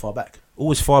there. They're all far back.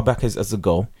 Always far back as the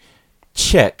goal.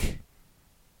 Check.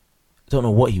 Don't know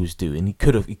what he was doing. He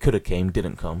could have came,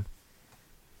 didn't come.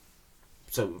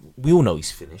 So we all know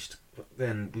he's finished. But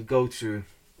then we go to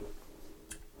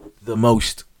the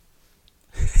most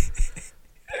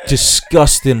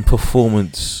disgusting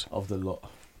performance Of the lot.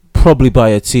 probably by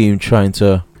a team trying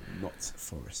to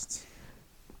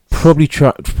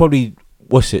Probably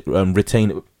what's it?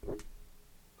 Retain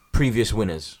previous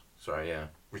winners. Sorry, yeah.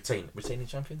 Retaining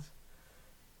champions.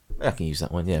 I can use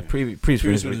that one. Yeah, previous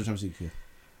winners. Champions League, yeah.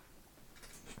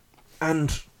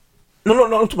 And no,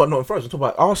 I'm talking about Nottingham Forest. I'm talking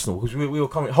about Arsenal because we were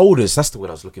current holders. That's the word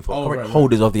I was looking for. Current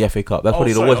holders of the FA Cup. That's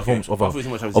probably the worst performance of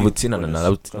a team. No, I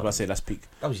was about to say that's peak.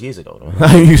 That was years ago. Though.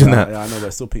 I'm using that. Yeah, I know, but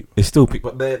it's still peak. It's still peak.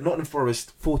 But they're Nottingham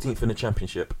Forest 14th in the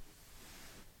Championship.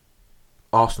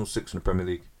 Arsenal 6th in the Premier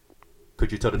League.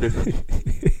 Could you tell the difference?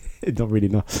 Don't really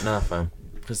know. Nah, fam.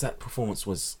 Because that performance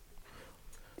was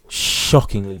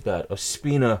shockingly bad.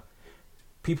 Ospina,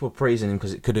 people are praising him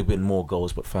because it could have been more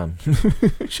goals, but fam,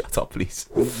 shut up, please.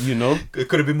 You know? It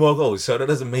could have been more goals, so that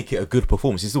doesn't make it a good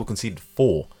performance. He still conceded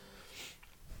 4.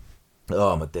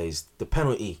 Oh, my days. The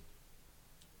penalty.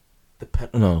 Per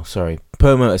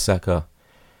Mertesacker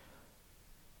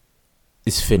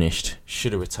is finished.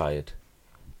 Should have retired.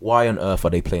 Why on earth are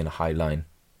they playing a high line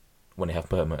when they have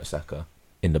Per Mertesacker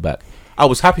in the back? I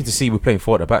was happy to see we're playing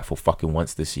 4 at the back for fucking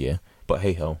once this year, but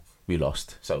hey ho, we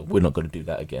lost, so we're not going to do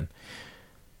that again.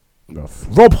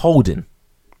 Rob Holding.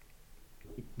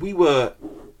 We were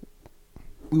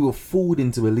fooled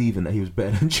into believing that he was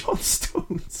better than John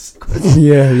Stones.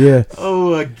 Yeah.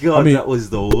 Oh my god, that was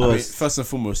the worst. First and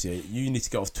foremost, yeah, you need to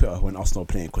get off Twitter when Arsenal are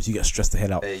playing because you get stressed the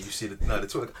hell out. Hey, you see the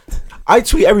Twitter? I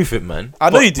tweet everything, man. I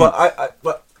know you do,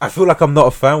 but I feel like I'm not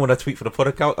a fan when I tweet for the pod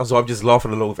account, so I'm just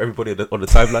laughing along with everybody on the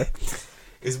timeline.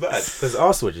 It's bad because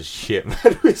Arsenal are just shit, man.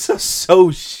 It's just so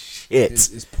shit.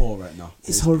 It's poor right now.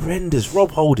 It's horrendous. Poor.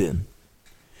 Rob Holding.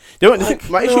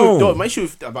 My issue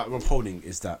about Rob Holding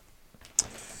is that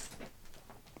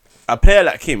a player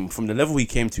like him, from the level he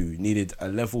came to, needed a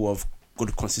level of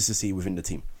good consistency within the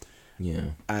team.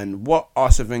 Yeah. And what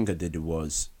Arsene Wenger did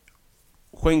was,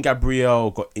 when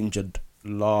Gabriel got injured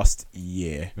last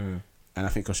year, and I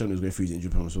think Koscielny was going through his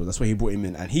injury problem as well, that's why he brought him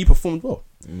in, and he performed well.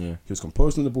 Yeah. He was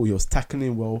composed on the ball, he was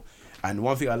tackling well, and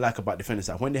one thing I like about defenders is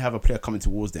that when they have a player coming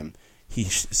towards them, he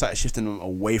started shifting them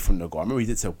away from the goal. I remember he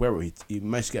did to Aguero. He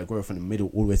managed to get Aguero from the middle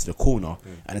all the way to the corner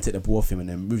and then take the ball off him and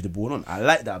then move the ball on. I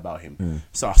like that about him.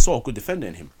 So I saw a good defender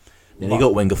in him. Then he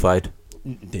got Wengerfied.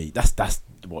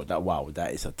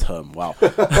 That is a term. Wow.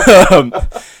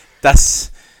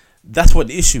 That's what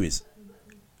the issue is.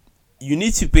 You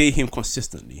need to pay him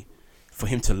consistently for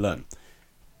him to learn.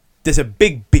 There's a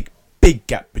big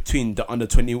gap between the under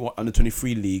 21, under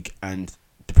 23 league and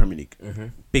the Premier League.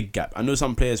 Big gap. I know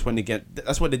some players, when they get,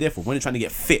 that's what they're there for. When they're trying to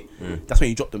get fit, that's when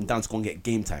you drop them down to go and get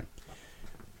game time.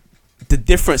 The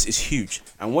difference is huge.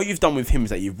 And what you've done with him is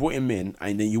that you've brought him in,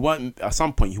 and then you weren't, at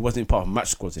some point, he wasn't part of match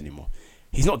squads anymore.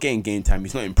 He's not getting game time.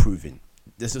 He's not improving.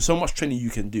 There's so much training you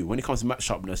can do. When it comes to match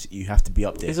sharpness, you have to be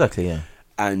up there. Exactly, yeah.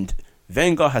 And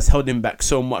Wenger has held him back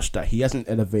so much that he hasn't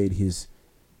elevated his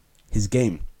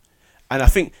game. And I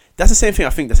think that's the same thing I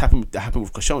think that happened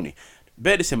with Koscielny.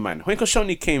 Bear this in mind. When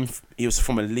Koscielny came, he was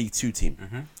from a League 2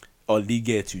 team. Or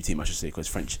Ligue 2 team, I should say, because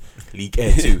French. Ligue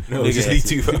 2. No, it's just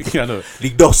League 2. Yeah, I know.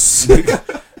 Ligue dos.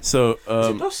 So, is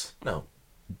it dos? No.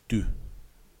 Du.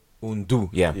 Du,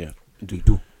 yeah. Yeah.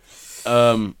 Du.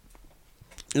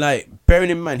 Like, bearing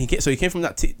in mind, he came from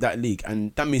that league,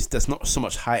 and that means there's not so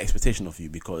much high expectation of you,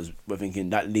 because we're thinking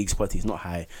that league's quality is not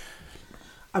high.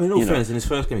 I mean, all fairness, in his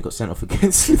first game, he got sent off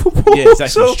against Liverpool. Yeah, exactly.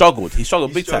 So he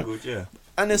struggled big time. Yeah.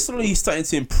 And then slowly he's starting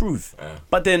to improve. Yeah.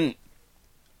 But then,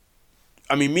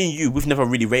 I mean, me and you, we've never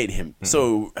really rated him.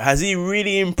 So has he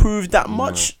really improved that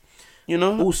much? You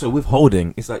know? Also, with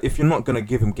Holding, it's like, if you're not going to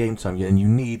give him game time yet, and you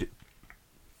need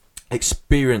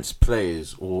experienced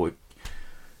players or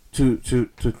to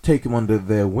take him under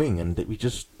their wing, and we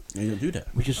just... You don't do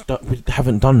that. We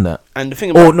haven't done that. And the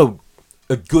thing about...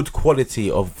 a good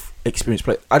quality of experienced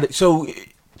play. So,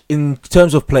 in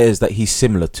terms of players that he's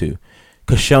similar to,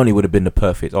 Koscielny would have been the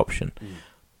perfect option.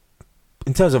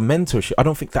 In terms of mentorship, I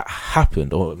don't think that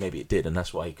happened, or maybe it did, and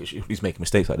that's why he's making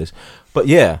mistakes like this. But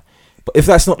if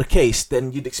that's not the case,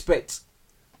 then you'd expect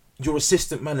your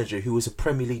assistant manager, who is a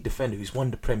Premier League defender, who's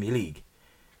won the Premier League,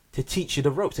 to teach you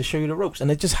the ropes, to show you the ropes, and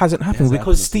it just hasn't happened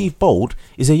because Steve Bold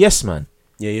is a yes man.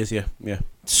 Yeah, he is. Yeah.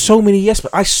 So many yes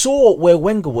men. I saw where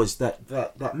Wenger was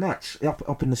that match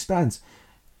up in the stands,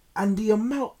 and the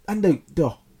amount and the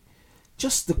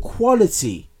just the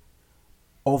quality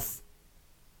of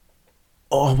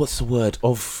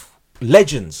of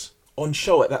legends on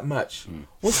show at that match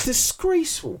was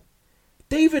disgraceful.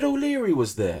 David O'Leary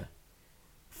was there.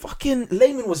 Fucking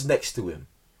Lehman was next to him.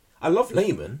 I love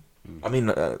Lehman. I mean,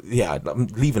 I'm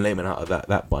leaving Lehman out of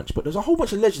that bunch, but there's a whole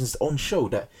bunch of legends on show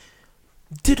that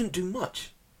didn't do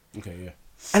much. Okay, yeah.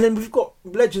 And then we've got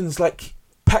legends like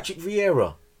Patrick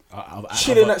Vieira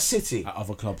chilling at City. At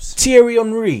other clubs. Thierry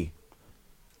Henry.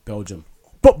 Belgium.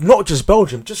 But not just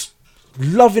Belgium, just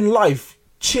loving life,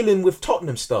 chilling with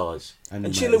Tottenham stars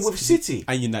and chilling with City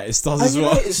and United stars and as well.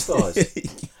 United stars.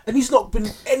 And he's not been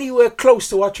anywhere close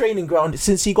to our training ground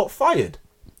since he got fired.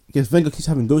 Because Wenger keeps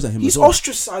having goes at him. He's as well.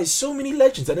 ostracised so many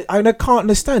legends, and I can't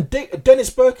understand. Dennis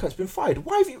Bergkamp's been fired.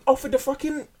 Why have you offered the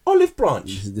fucking olive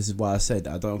branch? This is why I said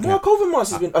I don't. Mark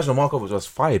Overmars has been. Actually, Mark Overmars was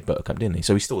fired Bergkamp, didn't he?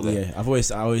 So he's still there. Yeah, I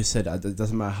always said that it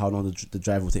doesn't matter how long the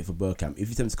drive will take for Bergkamp. If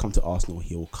you tell him to come to Arsenal,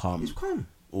 he'll come. He's come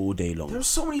all day long. There are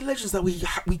so many legends that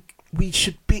we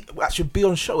should be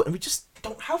on show, and we just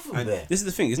don't have them there. This is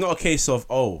the thing. It's not a case of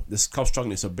this club's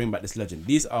struggling, so bring back this legend.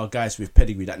 These are guys with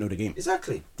pedigree that know the game.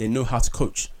 Exactly. They know how to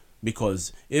coach.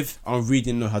 Because if Henry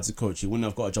didn't know how to coach, he wouldn't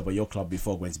have got a job at your club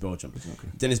before going to Belgium. Exactly.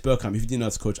 Dennis Bergkamp, if he didn't know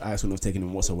how to coach, Ajax wouldn't have taken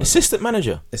him whatsoever. Assistant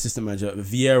manager.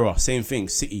 Vieira, same thing,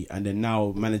 City, and then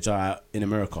now manager in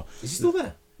America. Is he still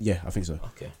there? Yeah, I think so.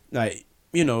 Okay. Like,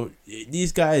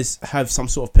 these guys have some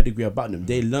sort of pedigree about them.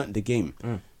 They learnt the game.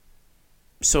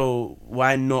 So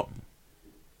why not?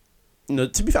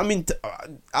 To be fair, I mean,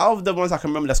 out of the ones I can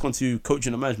remember that's gone to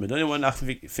coaching and management, the only one I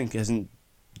think hasn't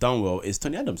done well is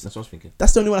Tony Adams. That's what I was thinking.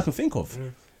 That's the only one I can think of.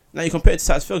 Now you compare it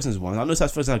to Sats Ferguson's ones. I know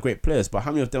Sats Ferguson are great players, but how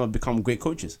many of them have become great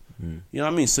coaches? You know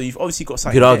what I mean? So you've obviously got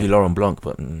something. You could argue Laurent Blanc,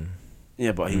 but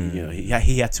yeah, but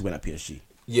he had to win at PSG.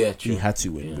 Yeah, true. He had to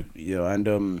win.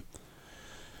 And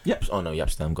Yep. Oh no,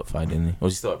 Yapstam got fired, didn't he? Or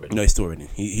was he still already? No, he's still winning.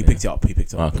 He picked it up.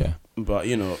 Okay. But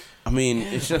I mean,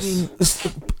 it's just.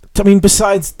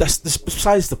 Besides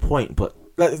the point, but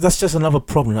that's just another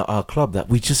problem at our club, that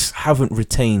we just haven't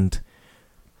retained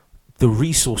the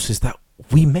resources that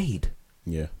we made.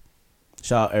 Yeah.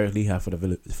 Shout out Eric Lehigh for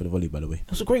the volley, by the way. It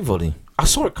was a great volley. I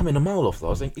saw it coming a mile off though. I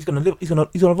was like, he's gonna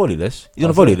volley this. He's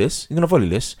gonna volley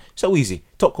this. So easy.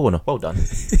 Top corner. Well done.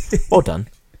 Well done.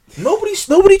 Nobody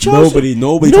charged him.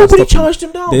 Nobody charged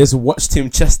him down. They just watched him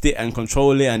chest it and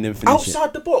control it and then finish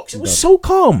outside the box. It was so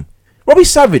calm. Robbie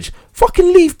Savage,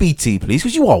 fucking leave BT, please,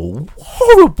 because you are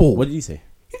horrible. What did you say?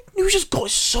 You just got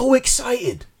so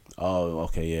excited. Oh,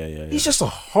 okay, yeah. He's just a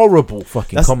horrible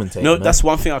fucking commentator. No, man. That's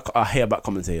one thing I hate about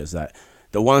commentators. Like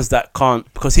the ones that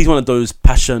can't, because he's one of those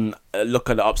passion, look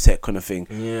at the upset kind of thing.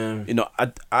 Yeah.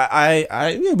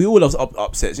 We all love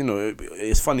upsets.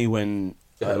 It's funny when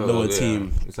a lower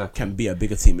team can be a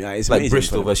bigger team. It's like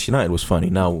Bristol versus United was funny.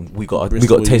 Now we got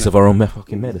a taste of our own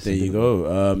fucking medicine. There you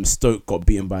go. Stoke got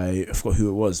beaten by, I forgot who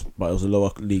it was, but it was a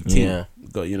lower league team. Yeah.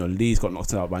 Leeds got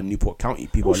knocked out by Newport County.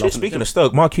 People. Speaking of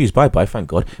Stoke, Mark Hughes, bye, thank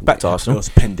God. Back to Arsenal. It was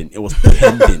pending.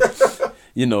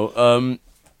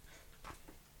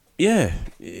 Yeah,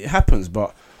 it happens,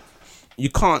 but you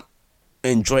can't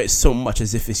enjoy it so much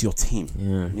as if it's your team.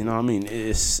 Yeah. You know what I mean?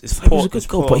 It's poor. It was a good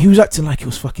goal, but he was acting like it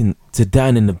was fucking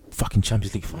Zidane in the fucking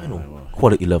Champions League final.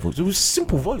 Quality levels. It was a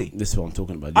simple volley. This is what I'm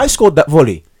talking about. I scored that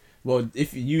volley. Well,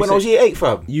 if you when I was year 8,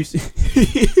 fam, I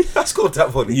scored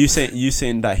that volley. You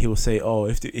saying that he will say,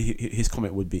 his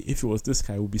comment would be, if it was this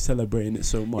guy, we'll be celebrating it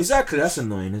so much. Exactly, that's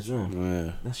annoying as well.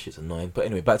 Yeah, that shit's annoying. But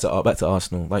anyway, back to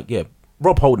Arsenal.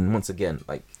 Rob Holding once again.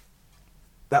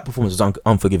 That performance was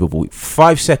unforgivable.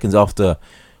 5 seconds after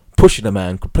pushing the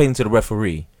man, complaining to the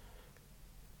referee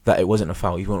that it wasn't a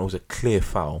foul, even when it was a clear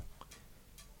foul.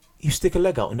 You stick a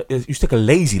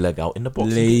lazy leg out in the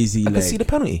box. I can see the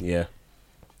penalty. Yeah.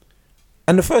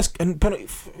 And the first penalty,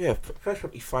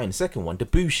 fine. The second one,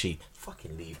 Debussy,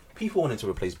 fucking leave. People wanted to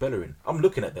replace Bellerin. I'm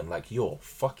looking at them like you're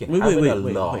fucking having a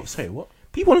laugh. Wait, sorry, what?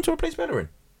 People wanted to replace Bellerin.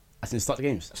 As in start the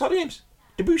games? Start the games.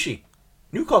 Debussy.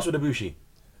 Newcastle Debussy.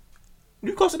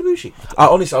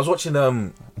 Honestly, I was watching. I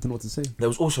don't know what to say. There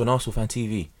was also an Arsenal fan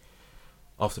TV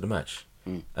after the match,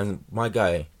 and my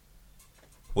guy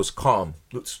was calm,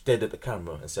 looked dead at the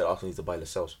camera, and said Arsenal needs to buy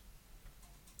Lascelles.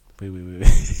 Wait.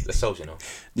 Lascelles,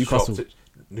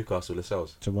 Newcastle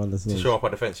Lascelles. To show up our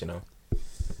defence,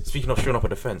 Speaking of showing up a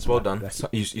defence, well done.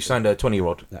 You signed a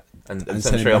 20-year-old and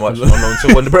sent straight on loan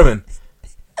to Wonder Bremen.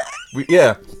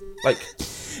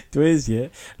 There is,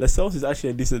 Lascelles is actually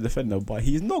a decent defender, but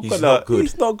he's not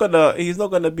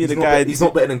gonna be the guy. He's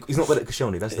not better than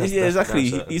Koscielny. That's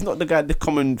exactly. He's not the guy to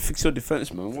come and fix your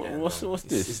defence, man. What's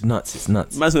this? It's nuts.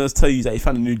 Man's gonna tell you that he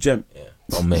found a new gem. Yeah.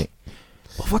 Oh mate,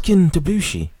 but fucking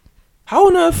Debussy. How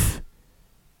on earth?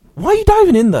 Why are you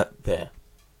diving in there?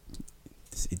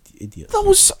 This idiot. That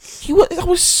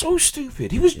was so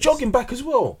stupid. He was jogging back as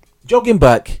well. And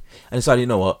decided, you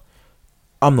know what?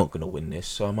 I'm not gonna win this,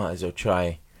 so I might as well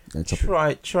try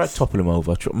topple him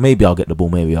over. Maybe I'll get the ball,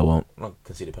 maybe I won't. I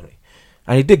can see the penalty,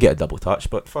 and he did get a double touch,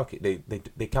 but fuck it,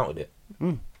 they counted it.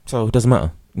 So it doesn't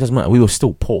matter. We were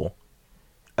still poor.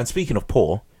 And speaking of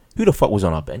poor, who the fuck was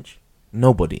on our bench?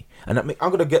 Nobody. And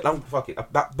fuck it.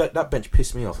 That bench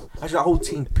pissed me off. Actually, that whole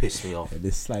team pissed me off. Yeah,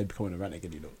 this slide becoming a rant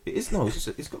again, you know. It is no. It's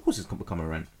of course it's gonna become a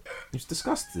rant. It's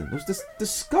disgusting. It was this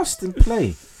disgusting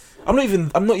play. I'm not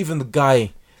even the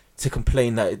guy to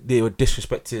complain that they were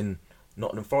disrespecting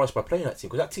Nottingham Forest by playing that team,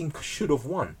 because that team should have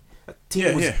won. That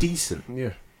team was decent.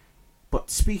 Yeah. But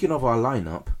speaking of our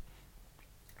lineup,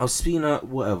 Ospina,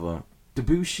 whatever,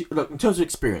 Debussy. Look, in terms of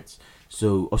experience,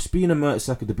 so Ospina,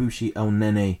 Mertesacker, Debussy, El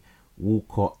Nene,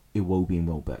 Walcott, Iwobi, and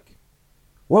Welbeck.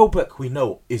 Welbeck, we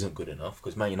know, isn't good enough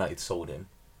because Man United sold him.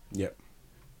 Yep.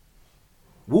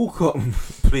 Walcott,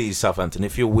 please, Southampton,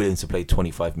 if you're willing to play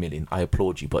 25 million, I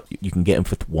applaud you, but you can get him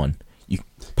for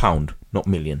 £1, not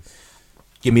million.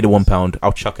 Give me the £1,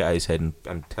 I'll chuck it at his head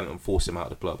and tell him, force him out of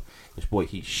the club. Because, boy,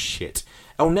 he's shit.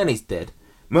 El Nene's dead.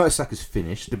 Mertesacker's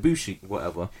finished. Debussy,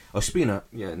 whatever. Ospina,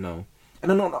 yeah, no.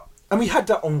 And we had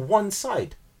that on one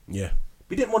side. Yeah.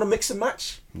 We didn't want to mix and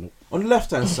match. Nope. On the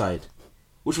left-hand side,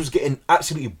 which was getting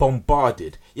absolutely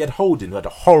bombarded. You had Holden, who had a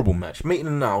horrible match.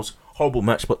 Maitland-Niles, horrible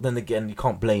match, but then again, you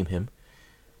can't blame him.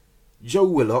 Joe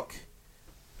Willock,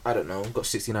 I don't know, got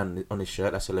 69 on his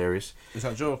shirt. That's hilarious. Is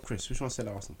that Joe or Chris? Which one said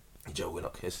at Arsenal? Joe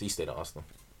Willock, he stayed at Arsenal.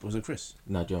 Was it Chris?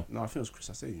 No, Joe. No, I think it was Chris.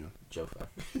 I said, you know. Joe, fam.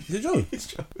 Is it Joe? It's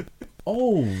Joe.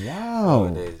 Oh, wow.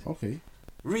 Nowadays. Okay.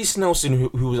 Reece Nelson,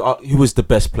 who was the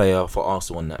best player for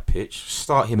Arsenal on that pitch,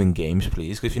 start him in games,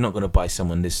 please. Because if you're not going to buy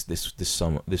someone this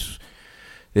summer,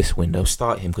 this window,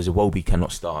 start him, because Iwobi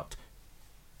cannot start.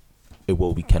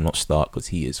 Iwobi cannot start because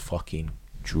he is fucking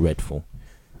dreadful.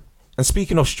 And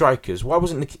speaking of strikers, why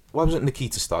wasn't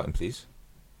Nikita starting, please?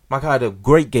 Mike had a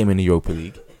great game in the Europa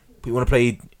League. But you want to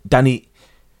play Danny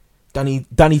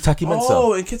Taki-Mensah?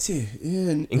 Oh, Nketiah.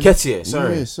 Yeah. Nketiah,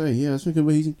 sorry. Yeah, sorry. Yeah, I was thinking,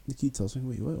 he's Nikita. I was thinking,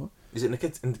 wait, what? Is it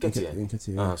Nketiah?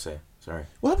 Nketiah, yeah. Oh, sorry.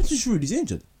 What happened to Giroud? He's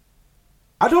injured.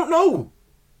 I don't know.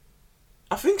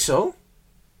 I think so.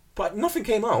 But nothing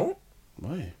came out.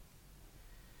 Why?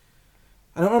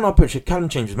 And on our pitch, Callum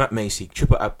Chambers, Matt Macy,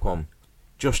 Chupa Abcom,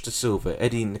 Josh Da Silva,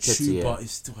 Eddie Nketiah. Chuba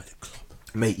is still at the club.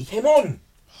 Mate, he came on.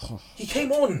 He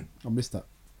came on. I missed that.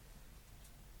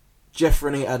 Jeff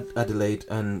Rene Adelaide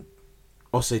and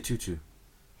Osei Tutu.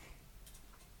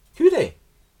 Who are they?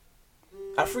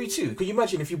 At 3-2, could you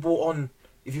imagine if you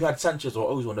had Sanchez or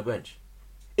Ozil on the bench?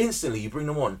 Instantly, you bring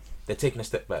them on, they're taking a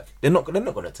step back. They're not going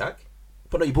to attack.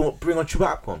 But no, you bring on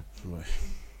Chuba Abcom. Right.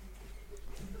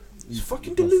 He's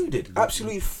fucking deluded.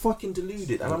 Absolutely fucking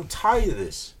deluded. And I'm tired of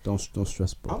this. Don't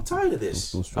stress, bro. I'm tired of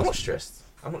this. Don't stress.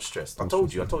 I'm not stressed. I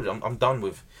told you. I'm done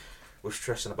with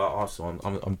stressing about Arsenal.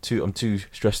 I'm too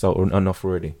stressed out enough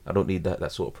already. I don't need that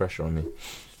sort of pressure on me.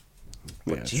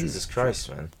 But Yeah, Jesus true. Christ,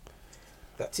 man.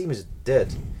 That team is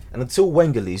dead. And until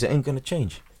Wenger leaves, it ain't going to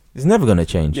change. It's never going to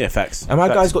change. Yeah, facts. And my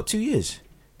guy's got 2 years.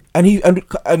 And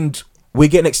we're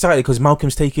getting excited because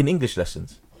Malcolm's taking English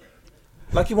lessons.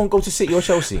 Like he won't go to City or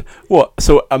Chelsea. What?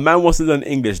 So a man wants to learn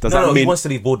English. Does that mean he wants to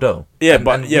leave Bordeaux? Yeah,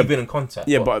 and we've been in contact.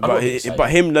 Yeah, I'm not excited.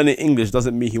 but him learning English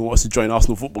doesn't mean he wants to join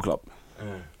Arsenal Football Club.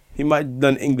 He might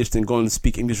learn English and go and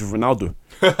speak English with Ronaldo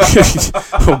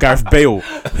or Gareth Bale.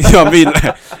 You know what I mean?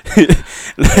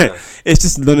 It's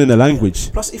just learning a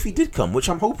language. Plus, if he did come, which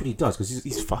I'm hoping he does, because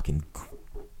he's fucking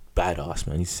badass,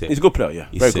 man. He's sick. He's a good player, yeah.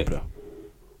 He's Very sick. good player.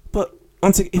 But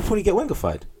he'll probably get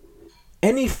Wenger-fied.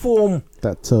 Any form,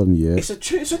 That term, yeah. it's a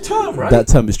term, right? That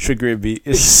term is triggering me.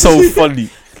 It's so funny.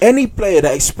 Any player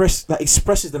that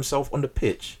expresses themselves on the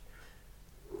pitch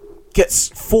gets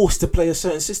forced to play a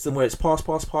certain system where it's pass.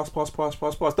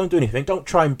 Don't do anything. Don't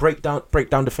try and break down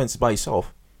defenses by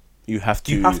yourself. You have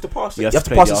to pass it. you You have to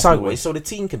play pass the it Arsenal sideways way. so the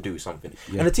team can do something.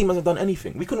 Yeah. And the team hasn't done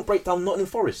anything. We couldn't break down Nottingham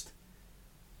Forest.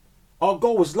 Our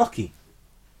goal was lucky.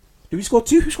 Did we score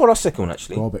 2? Who scored our second one,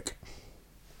 actually? Garbage.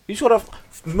 Who scored our...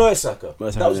 Mertesacker. Mertesacker, That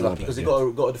was yeah, lucky Mertesacker, because they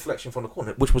yeah. got a deflection from the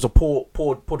corner, which was a poor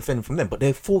defending from them. But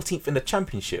they're 14th in the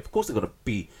Championship. Of course they're going to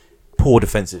be poor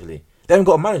defensively. They haven't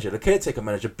got a manager. The caretaker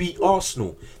manager beat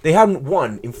Arsenal. They haven't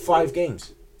won in 5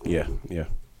 games. Yeah.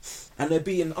 And they're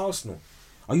beating Arsenal.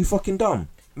 Are you fucking dumb?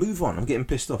 Move on. I'm getting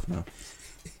pissed off now.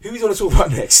 Who are we going to talk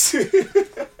about next?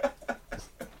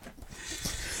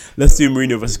 Let's do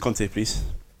Mourinho versus Conte, please.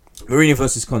 Mourinho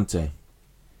versus Conte.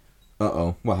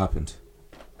 Uh-oh. What happened?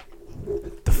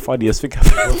 The funniest thing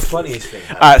happened. The funniest thing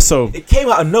happened. Alright, so It came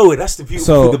out of nowhere. That's the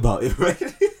beautiful thing about it,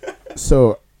 right?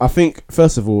 So I think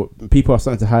first of all, people are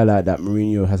starting to highlight that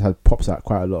Mourinho has had pops at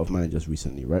quite a lot of managers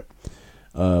recently, right?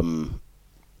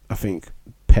 I think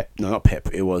Pep. No, not Pep.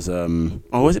 It was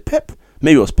was it Pep?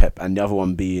 Maybe it was Pep, and the other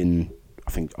one being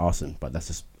I think Arsene, but that's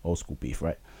just old school beef,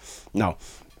 right? Now,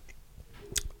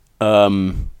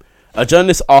 A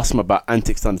journalist asked him about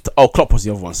antics down Klopp was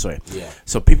the other one, sorry. Yeah.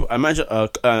 So people, imagine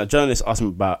a journalist asked him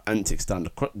about antics down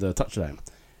the touchline,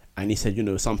 and he said,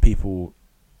 some people,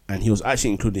 and he was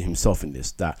actually including himself in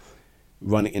this, that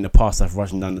running in the past have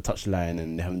rushing down the touchline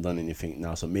and they haven't done anything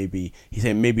now. So maybe he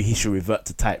said maybe he should revert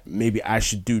to type. Maybe I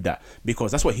should do that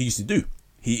because that's what he used to do.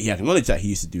 He acknowledged that he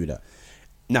used to do that.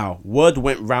 Now word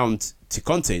went round to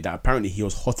Conte that apparently he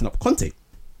was hotting up Conte.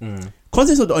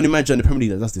 Conte's not the only manager in the Premier League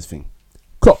that does this thing.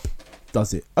 Klopp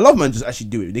does it. A lot of managers actually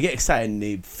do it. They get excited and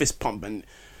they fist pump, and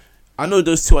I know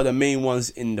those two are the main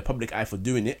ones in the public eye for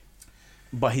doing it,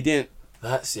 but he didn't.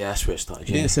 That's where it started.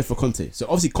 He didn't say for Conte. So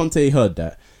obviously Conte heard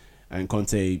that, and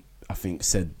Conte I think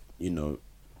said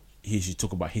he should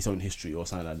talk about his own history or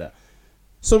something like that.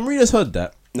 So Mourinho's heard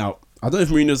that. Now I don't know if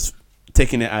Mourinho's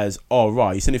taking it as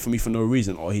right, he's sending it for me for no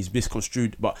reason, or he's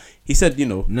misconstrued, but he said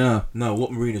No,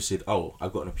 what Mourinho said,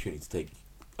 I've got an opportunity to take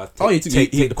he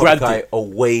the grabbed guy it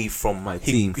away from my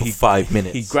team for 5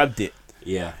 minutes. He grabbed it.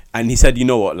 Yeah. And he said, you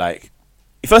know what, like,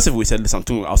 first of all, he said, listen,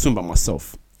 I was talking about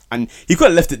myself. And he could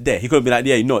have left it there. He could have been like,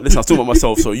 listen, I was talking about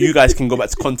myself, so you guys can go back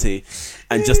to Conte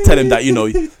and just tell him that,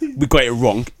 we got it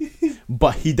wrong.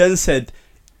 But he then said,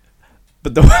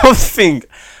 but the one thing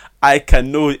I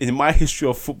can know in my history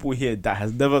of football here that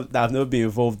I've never been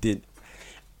involved in,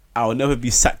 I will never be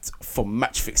sacked for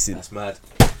match fixing. That's mad.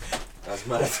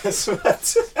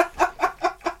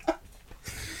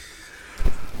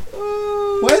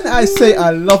 When I say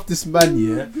I love this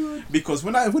man, because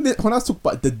when I talk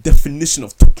about the definition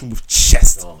of talking with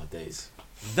chest, oh my days,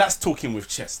 that's talking with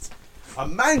chest. A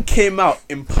man came out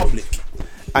in public,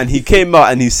 and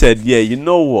he said, you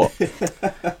know what?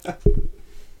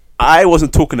 I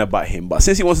wasn't talking about him, but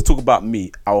since he wants to talk about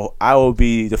me, I will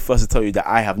be the first to tell you that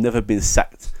I have never been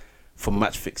sacked for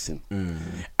match fixing.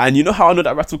 And you know how I know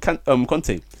that rattled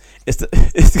Conte?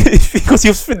 It's because he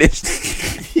was finished.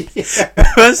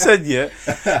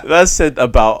 Man said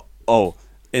about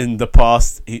in the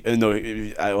past, I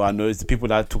know it's the people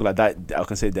that talk like that. I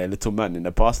can say they're little man in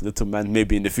the past, little man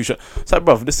maybe in the future. So,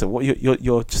 bruv, listen, what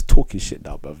you're just talking shit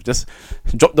now, bruv. Just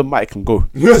drop the mic and go.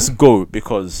 Just go,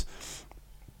 because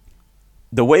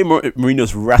the way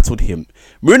Mourinho's rattled him,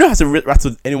 Mourinho hasn't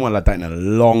rattled anyone like that in a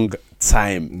long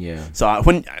time. Yeah. So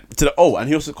and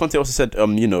Conte also said,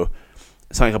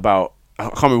 something about, I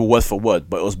can't remember word for word,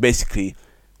 but it was basically,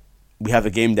 we have a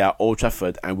game there at Old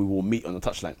Trafford and we will meet on the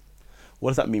touchline. What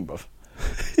does that mean, bruv?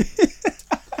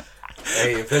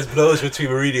 Hey, if there's blows between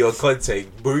Mourinho and Conte,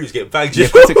 Mourinho's getting banged. Yeah,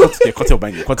 Conte will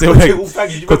bang you. Conte will bang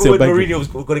you. You remember when Mourinho was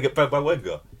going to get banged by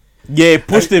Wenger? Yeah,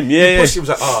 pushed him. Yeah, pushed him. He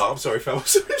was like, I'm sorry, fam. I'm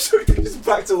sorry. Just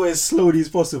backed away as slowly as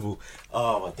possible.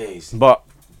 Oh, my days. But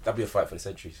that'd be a fight for the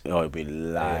centuries. Oh, it'd be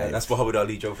live. Yeah, that's Muhammad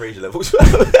Ali, Joe Frazier levels. Oh,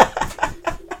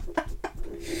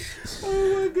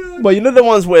 my God. But you know the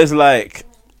ones where it's like,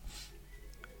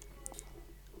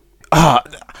 I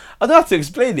don't have to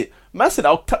explain it. Man said,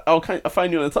 I'll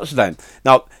find you on the touchline.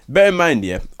 Now, bear in mind,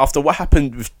 after what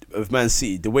happened with Man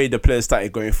City, the way the players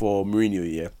started going for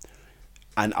Mourinho,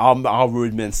 and our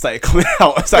rude men started coming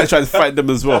out, started trying to fight them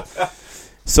as well.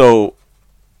 So,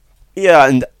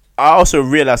 and I also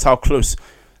realised how close,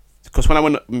 because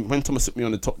when Thomas took me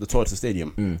on the tour to the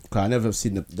stadium, because I never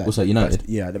seen that. What's that, United?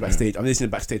 The backstage. I've never seen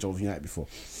the backstage of United before.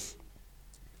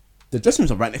 The dressing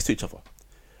rooms are right next to each other.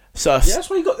 So that's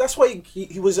why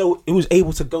he was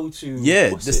able to go to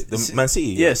the Man City.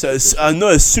 Yeah, so I know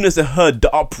as soon as they heard the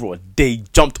uproar, they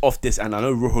jumped off this, and I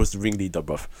know Rojo's the ringleader,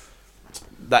 bruv.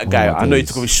 That guy, I know he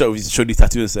took off his shirt, he showed his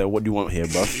tattoos and said, "What do you want here,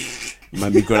 bruv? You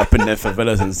might be growing up in their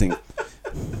favelas and things."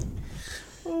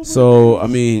 So I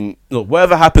mean, look,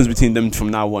 whatever happens between them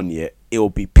from now on, it will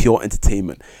be pure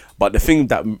entertainment. But the thing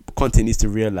that Conte needs to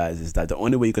realize is that the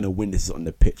only way you're gonna win this is on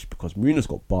the pitch, because Mourinho's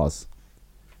got bars.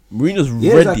 Mourinho's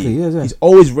ready. Exactly. He's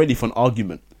always ready for an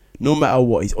argument. No matter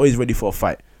what, he's always ready for a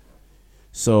fight.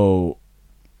 So,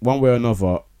 one way or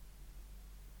another,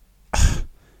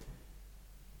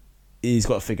 he's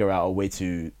got to figure out a way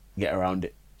to get around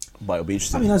it. But it'll be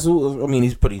interesting.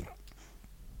 He's pretty.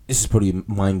 This is pretty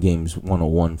mind games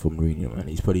 101 for Mourinho, man.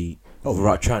 He's pretty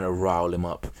trying to rile him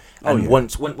up. And when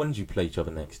did you play each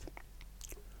other next?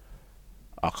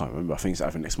 I can't remember. I think it's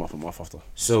either next month or month after.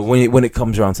 So when it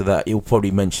comes around to that, he'll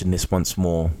probably mention this once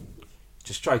more.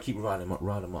 Just try to keep riling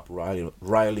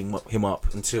him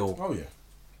up until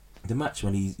the match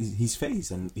when he's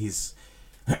phased and he's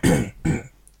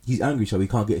angry, so he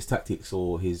can't get his tactics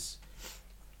or his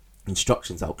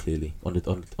instructions out clearly on the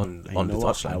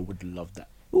touchline. I would love that.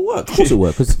 It'll work. Of course it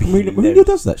works, because Mourinho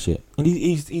does that shit, and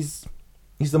he's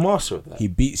the master of that. He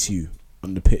beats you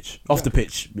on the pitch, off the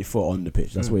pitch before on the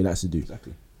pitch. That's what he likes to do.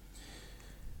 Exactly.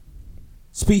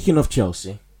 Speaking of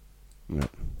Chelsea, Right.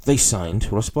 They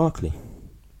signed Ross Barkley.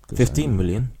 Good 15 signing.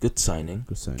 million. Good signing.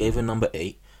 Good signing. Gave him number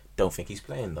 8. Don't think he's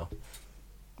playing though.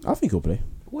 I think he'll play.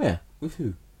 Where? With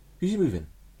who? Who's he moving?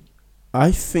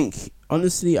 I think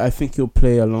he'll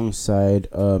play alongside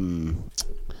because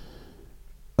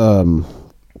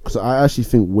I actually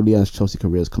think Willian's Chelsea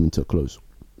career is coming to a close.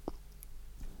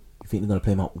 You think they're gonna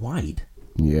play him out wide?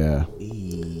 Yeah.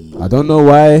 I don't know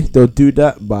why they'll do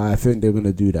that, but I think they're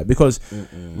gonna do that because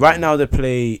right now they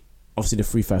play obviously the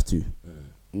 3-5-2.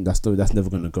 That's never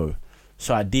gonna go.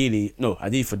 So ideally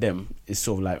for them it's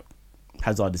sort of like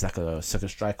Hazard is like a second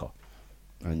striker,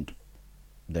 and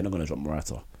they're not gonna drop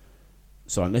Morata.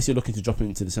 So unless you're looking to drop him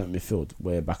into the centre midfield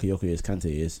where Bakayoko is, Kante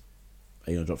is,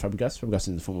 are you gonna drop Fabregas? Fabregas is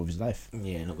in the form of his life.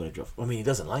 Yeah, not gonna drop. I mean, he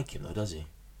doesn't like him though, does he?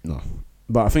 No.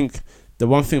 But I think the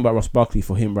one thing about Ross Barkley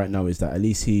for him right now is that at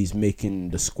least he's making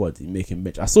the squad, he's making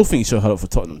bench. I still think he should have held up for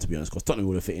Tottenham, to be honest, because Tottenham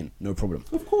would have fit in, no problem.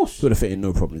 Of course. Would have fit in,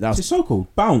 no problem. That's Sissoko,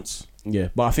 bounce. yeah.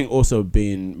 But I think also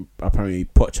being apparently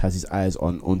Poch has his eyes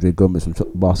on Andre Gomez from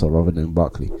Barca rather than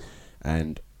Barkley,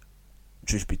 and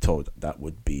truth be told, that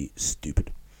would be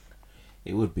stupid.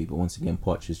 It would be, but once again,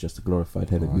 Poch is just a glorified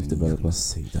head of youth You developer. can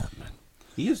say that, man.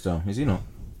 He is though, is he not?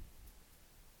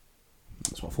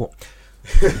 That's what I thought.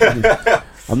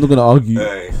 I'm not gonna argue.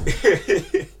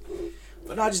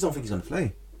 But no, I just don't think he's gonna play.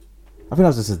 I think that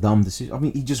was just a dumb decision. I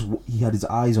mean, he had his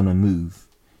eyes on a move.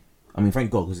 I mean, thank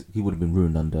God, because he would have been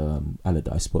ruined under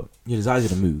Allardyce. But he had his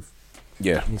eyes on a move.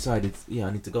 Yeah. He decided,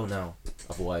 I need to go now.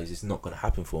 Otherwise, it's not gonna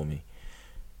happen for me.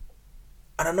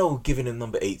 And I know giving him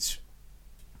number 8's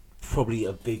probably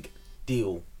a big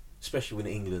deal, especially in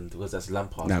England, because that's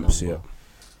Lampard's number. Yeah.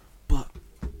 But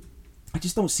I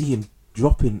just don't see him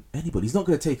dropping anybody. He's not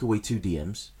going to take away 2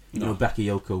 DMs. You know,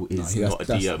 Bakayoko is not a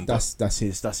DM. That's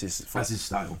his style. That's his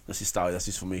style. That's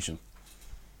his formation.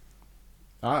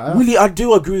 I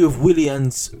do agree with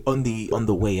Willian's on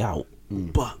the way out,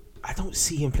 but I don't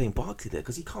see him playing Barkley there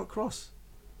because he can't cross.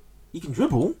 He can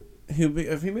dribble. He'll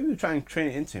maybe try and train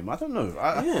it into him. I don't know.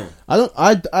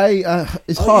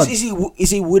 It's Oh, hard. Is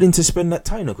he willing to spend that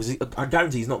time? Because I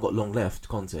guarantee he's not got long left,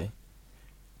 Conte.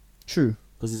 True.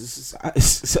 Because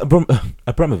it's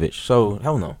Abramovich. So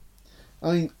hell no.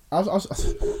 I mean, I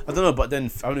don't know, but then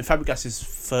Fabregas is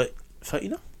 30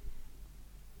 now.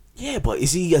 Yeah, but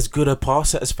is he as good a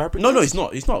passer as Fabregas? No, he's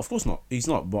not. He's not. Of course not. He's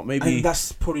not. But maybe. And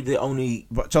that's probably the only.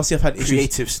 But Chelsea have had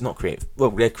issues. Not creative.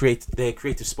 Well, their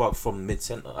creative spark from mid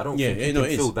centre. I don't think he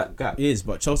can fill that gap. It is,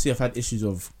 but Chelsea have had issues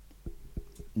of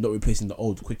not replacing the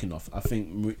old quick enough. I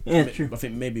think. True. I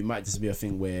think maybe it might just be a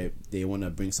thing where they want to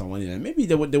bring someone in, and maybe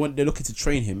they're looking to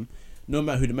train him, no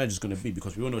matter who the manager's going to be,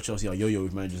 because we all know Chelsea are yo-yo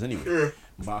with managers anyway. Yeah.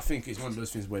 But I think it's one of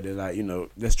those things where they're like,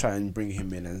 let's try and bring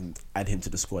him in and add him to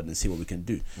the squad and see what we can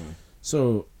do.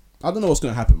 So I don't know what's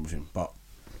going to happen with him, but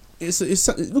it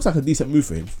looks like a decent move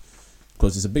for him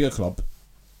because it's a bigger club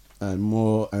and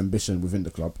more ambition within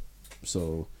the club,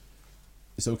 so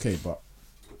it's okay. But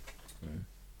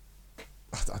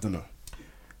I don't know.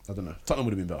 Tottenham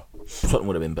would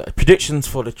have been better. Predictions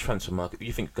for the transfer market. Who do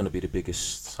you think is going to be the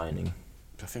biggest signing?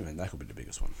 I think Van Dijk will be the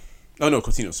biggest one. Oh no,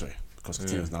 Coutinho. Sorry, because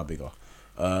Coutinho's now bigger.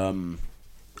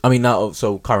 I mean now,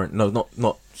 so current. No,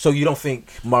 not. So you don't think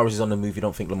Mahrez is on the move? You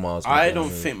don't think Lamar's? I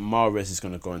don't think Mahrez is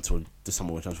going to go until the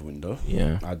summer transfer window.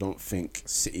 Yeah. I don't think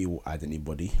City will add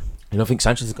anybody. You don't think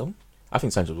Sanchez is going? I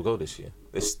think Sanchez will go this year.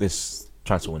 This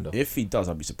transfer window. If he does,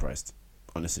 I'll be surprised.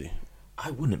 Honestly. I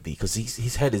wouldn't be because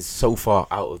his head is so far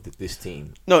out of this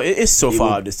team. No, it is so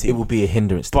far out of this team. It will be a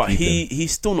hindrance. But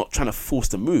he's still not trying to force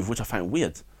the move, which I find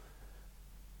weird.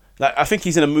 Like I think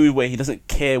he's in a mood where he doesn't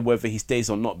care whether he stays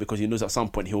or not because he knows at some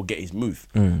point he'll get his move.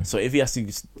 So if he has to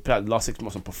play out the last 6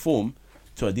 months and perform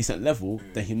to a decent level,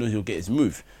 then he knows he'll get his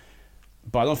move.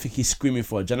 But I don't think he's screaming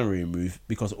for a January move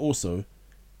because also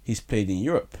he's played in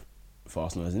Europe for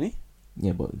Arsenal, hasn't he?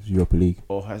 Yeah, but it's Europa League.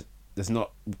 Or does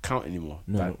not count anymore.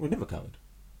 No, we never counted.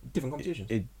 Different competitions.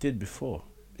 It did before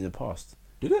in the past.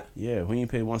 Did it? Yeah, when you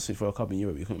played once for a cup in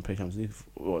Europe, you couldn't play Champions League.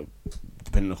 Well,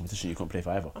 depending on the competition, you couldn't play for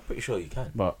either. I'm pretty sure you can.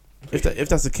 But if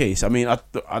that's the case, I mean, I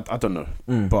don't know.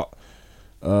 But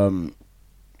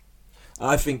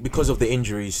I think because of the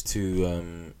injuries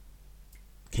to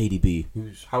KDB,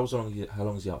 how long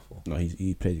is he out for? No,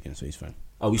 he played again, so he's fine.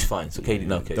 Oh, he's fine. So KDB,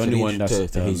 no, okay. The only one that's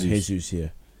Jesus. Jesus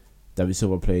here. David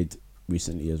Silva played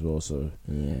recently as well, so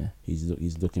yeah,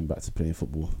 he's looking back to playing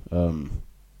football. I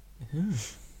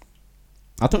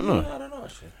don't know. Yeah, I don't know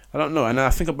actually. I don't know, and I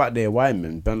think about their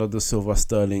wiremen, Bernardo Silva,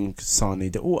 Sterling,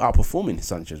 Sane. They're all outperforming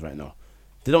Sanchez right now.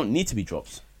 They don't need to be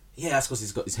dropped. Yeah, that's because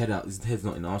he's got his head out. His head's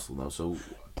not in Arsenal now, so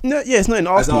no, yeah, it's not in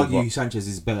Arsenal. I'd argue Sanchez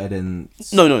is better than he's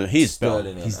Sterling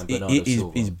better. and Bernardo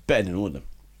Silva. He's better than all of them.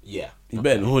 Yeah, He's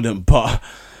better than all of them, but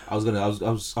I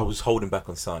was holding back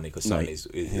on Sane because Sane is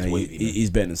wavy. he's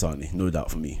better than Sane, no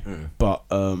doubt for me. But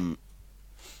I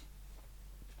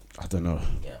don't know.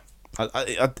 Yeah.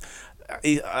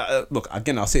 Look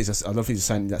again. I'll say it's just, I don't think it's a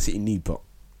signing that City need, but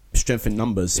strength in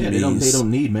numbers. Yeah, means, they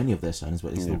don't need many of their signings,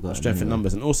 but they still got strength in anyway.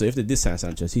 numbers. And also, if they did sign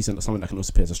Sanchez, he's someone that can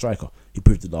also play as a striker. He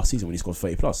proved it last season when he scored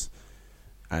 30+.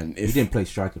 And if He didn't play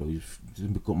striker though. He's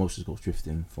got most of his goals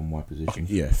drifting from wide position.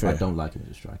 yeah, fair. I don't like him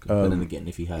as a striker. But then again,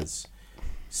 if he has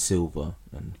Silva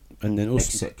and And then also,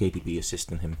 except KDB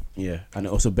assisting him, yeah, and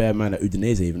also bear in mind that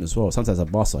Udinese even as well. Sometimes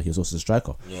at Barca, he was also a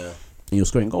striker. yeah, And he was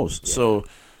scoring goals. Yeah. So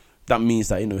that means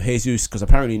that, Jesus, because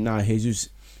apparently now Jesus'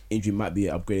 injury might be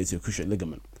upgraded to a cruciate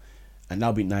ligament, and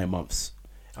that'll be 9 months.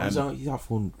 he's out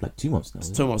for like 2 months now.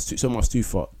 isn't So much too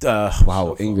far. Wow, So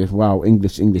far. English. Wow,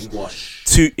 English.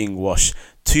 he? Wash.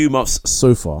 2 months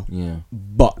so far. Yeah,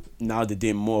 But now they're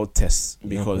doing more tests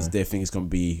because Okay. they think it's gonna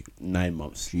be 9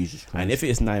 months. Jesus Christ. And if it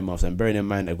is 9 months, and bearing in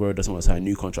mind Aguero doesn't want to sign a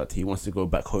new contract, he wants to go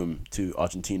back home to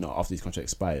Argentina after his contract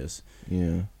expires,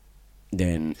 yeah,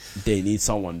 then they need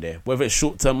someone there. Whether it's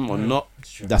short term or not,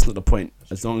 that's true. that's not the point.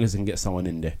 As long as they can get someone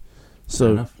in there.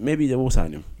 So enough. maybe they will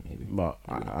sign him. Maybe. But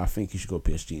I think he should go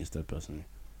PSG instead, personally.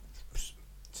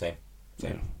 Same.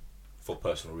 Yeah. For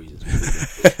personal reasons.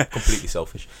 Completely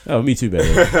selfish. Oh, me too, baby.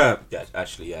 Yeah,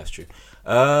 actually, yeah, that's true.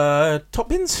 Top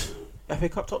bins? FA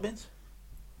Cup top bins?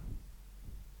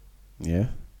 Yeah,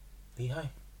 Lehigh?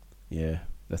 yeah.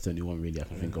 That's the only one really I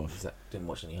can think of. Didn't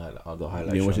watch any highlight. I got highlights.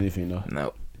 You didn't watch from- anything, no?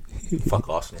 No. Fuck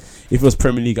Arsenal. If it was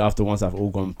Premier League after once I've all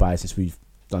gone by since we've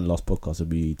done the last podcast, it'd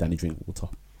be Danny Drinkwater.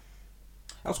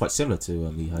 That was quite similar to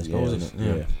Lehigh's goal, Yeah, wasn't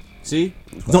it? yeah. See?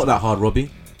 It's not that hard, Robbie.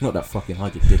 Not that fucking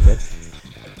hard, you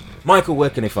dickhead. Michael, where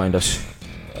can they find us?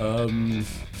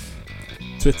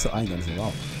 Twitter, I ain't done anything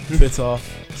out. Twitter,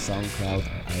 SoundCloud,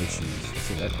 iTunes.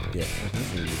 That's all that. Yeah.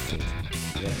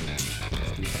 Yeah.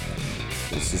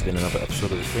 This has been another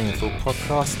episode of the Free and Full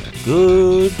Podcast.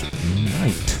 Good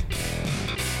night.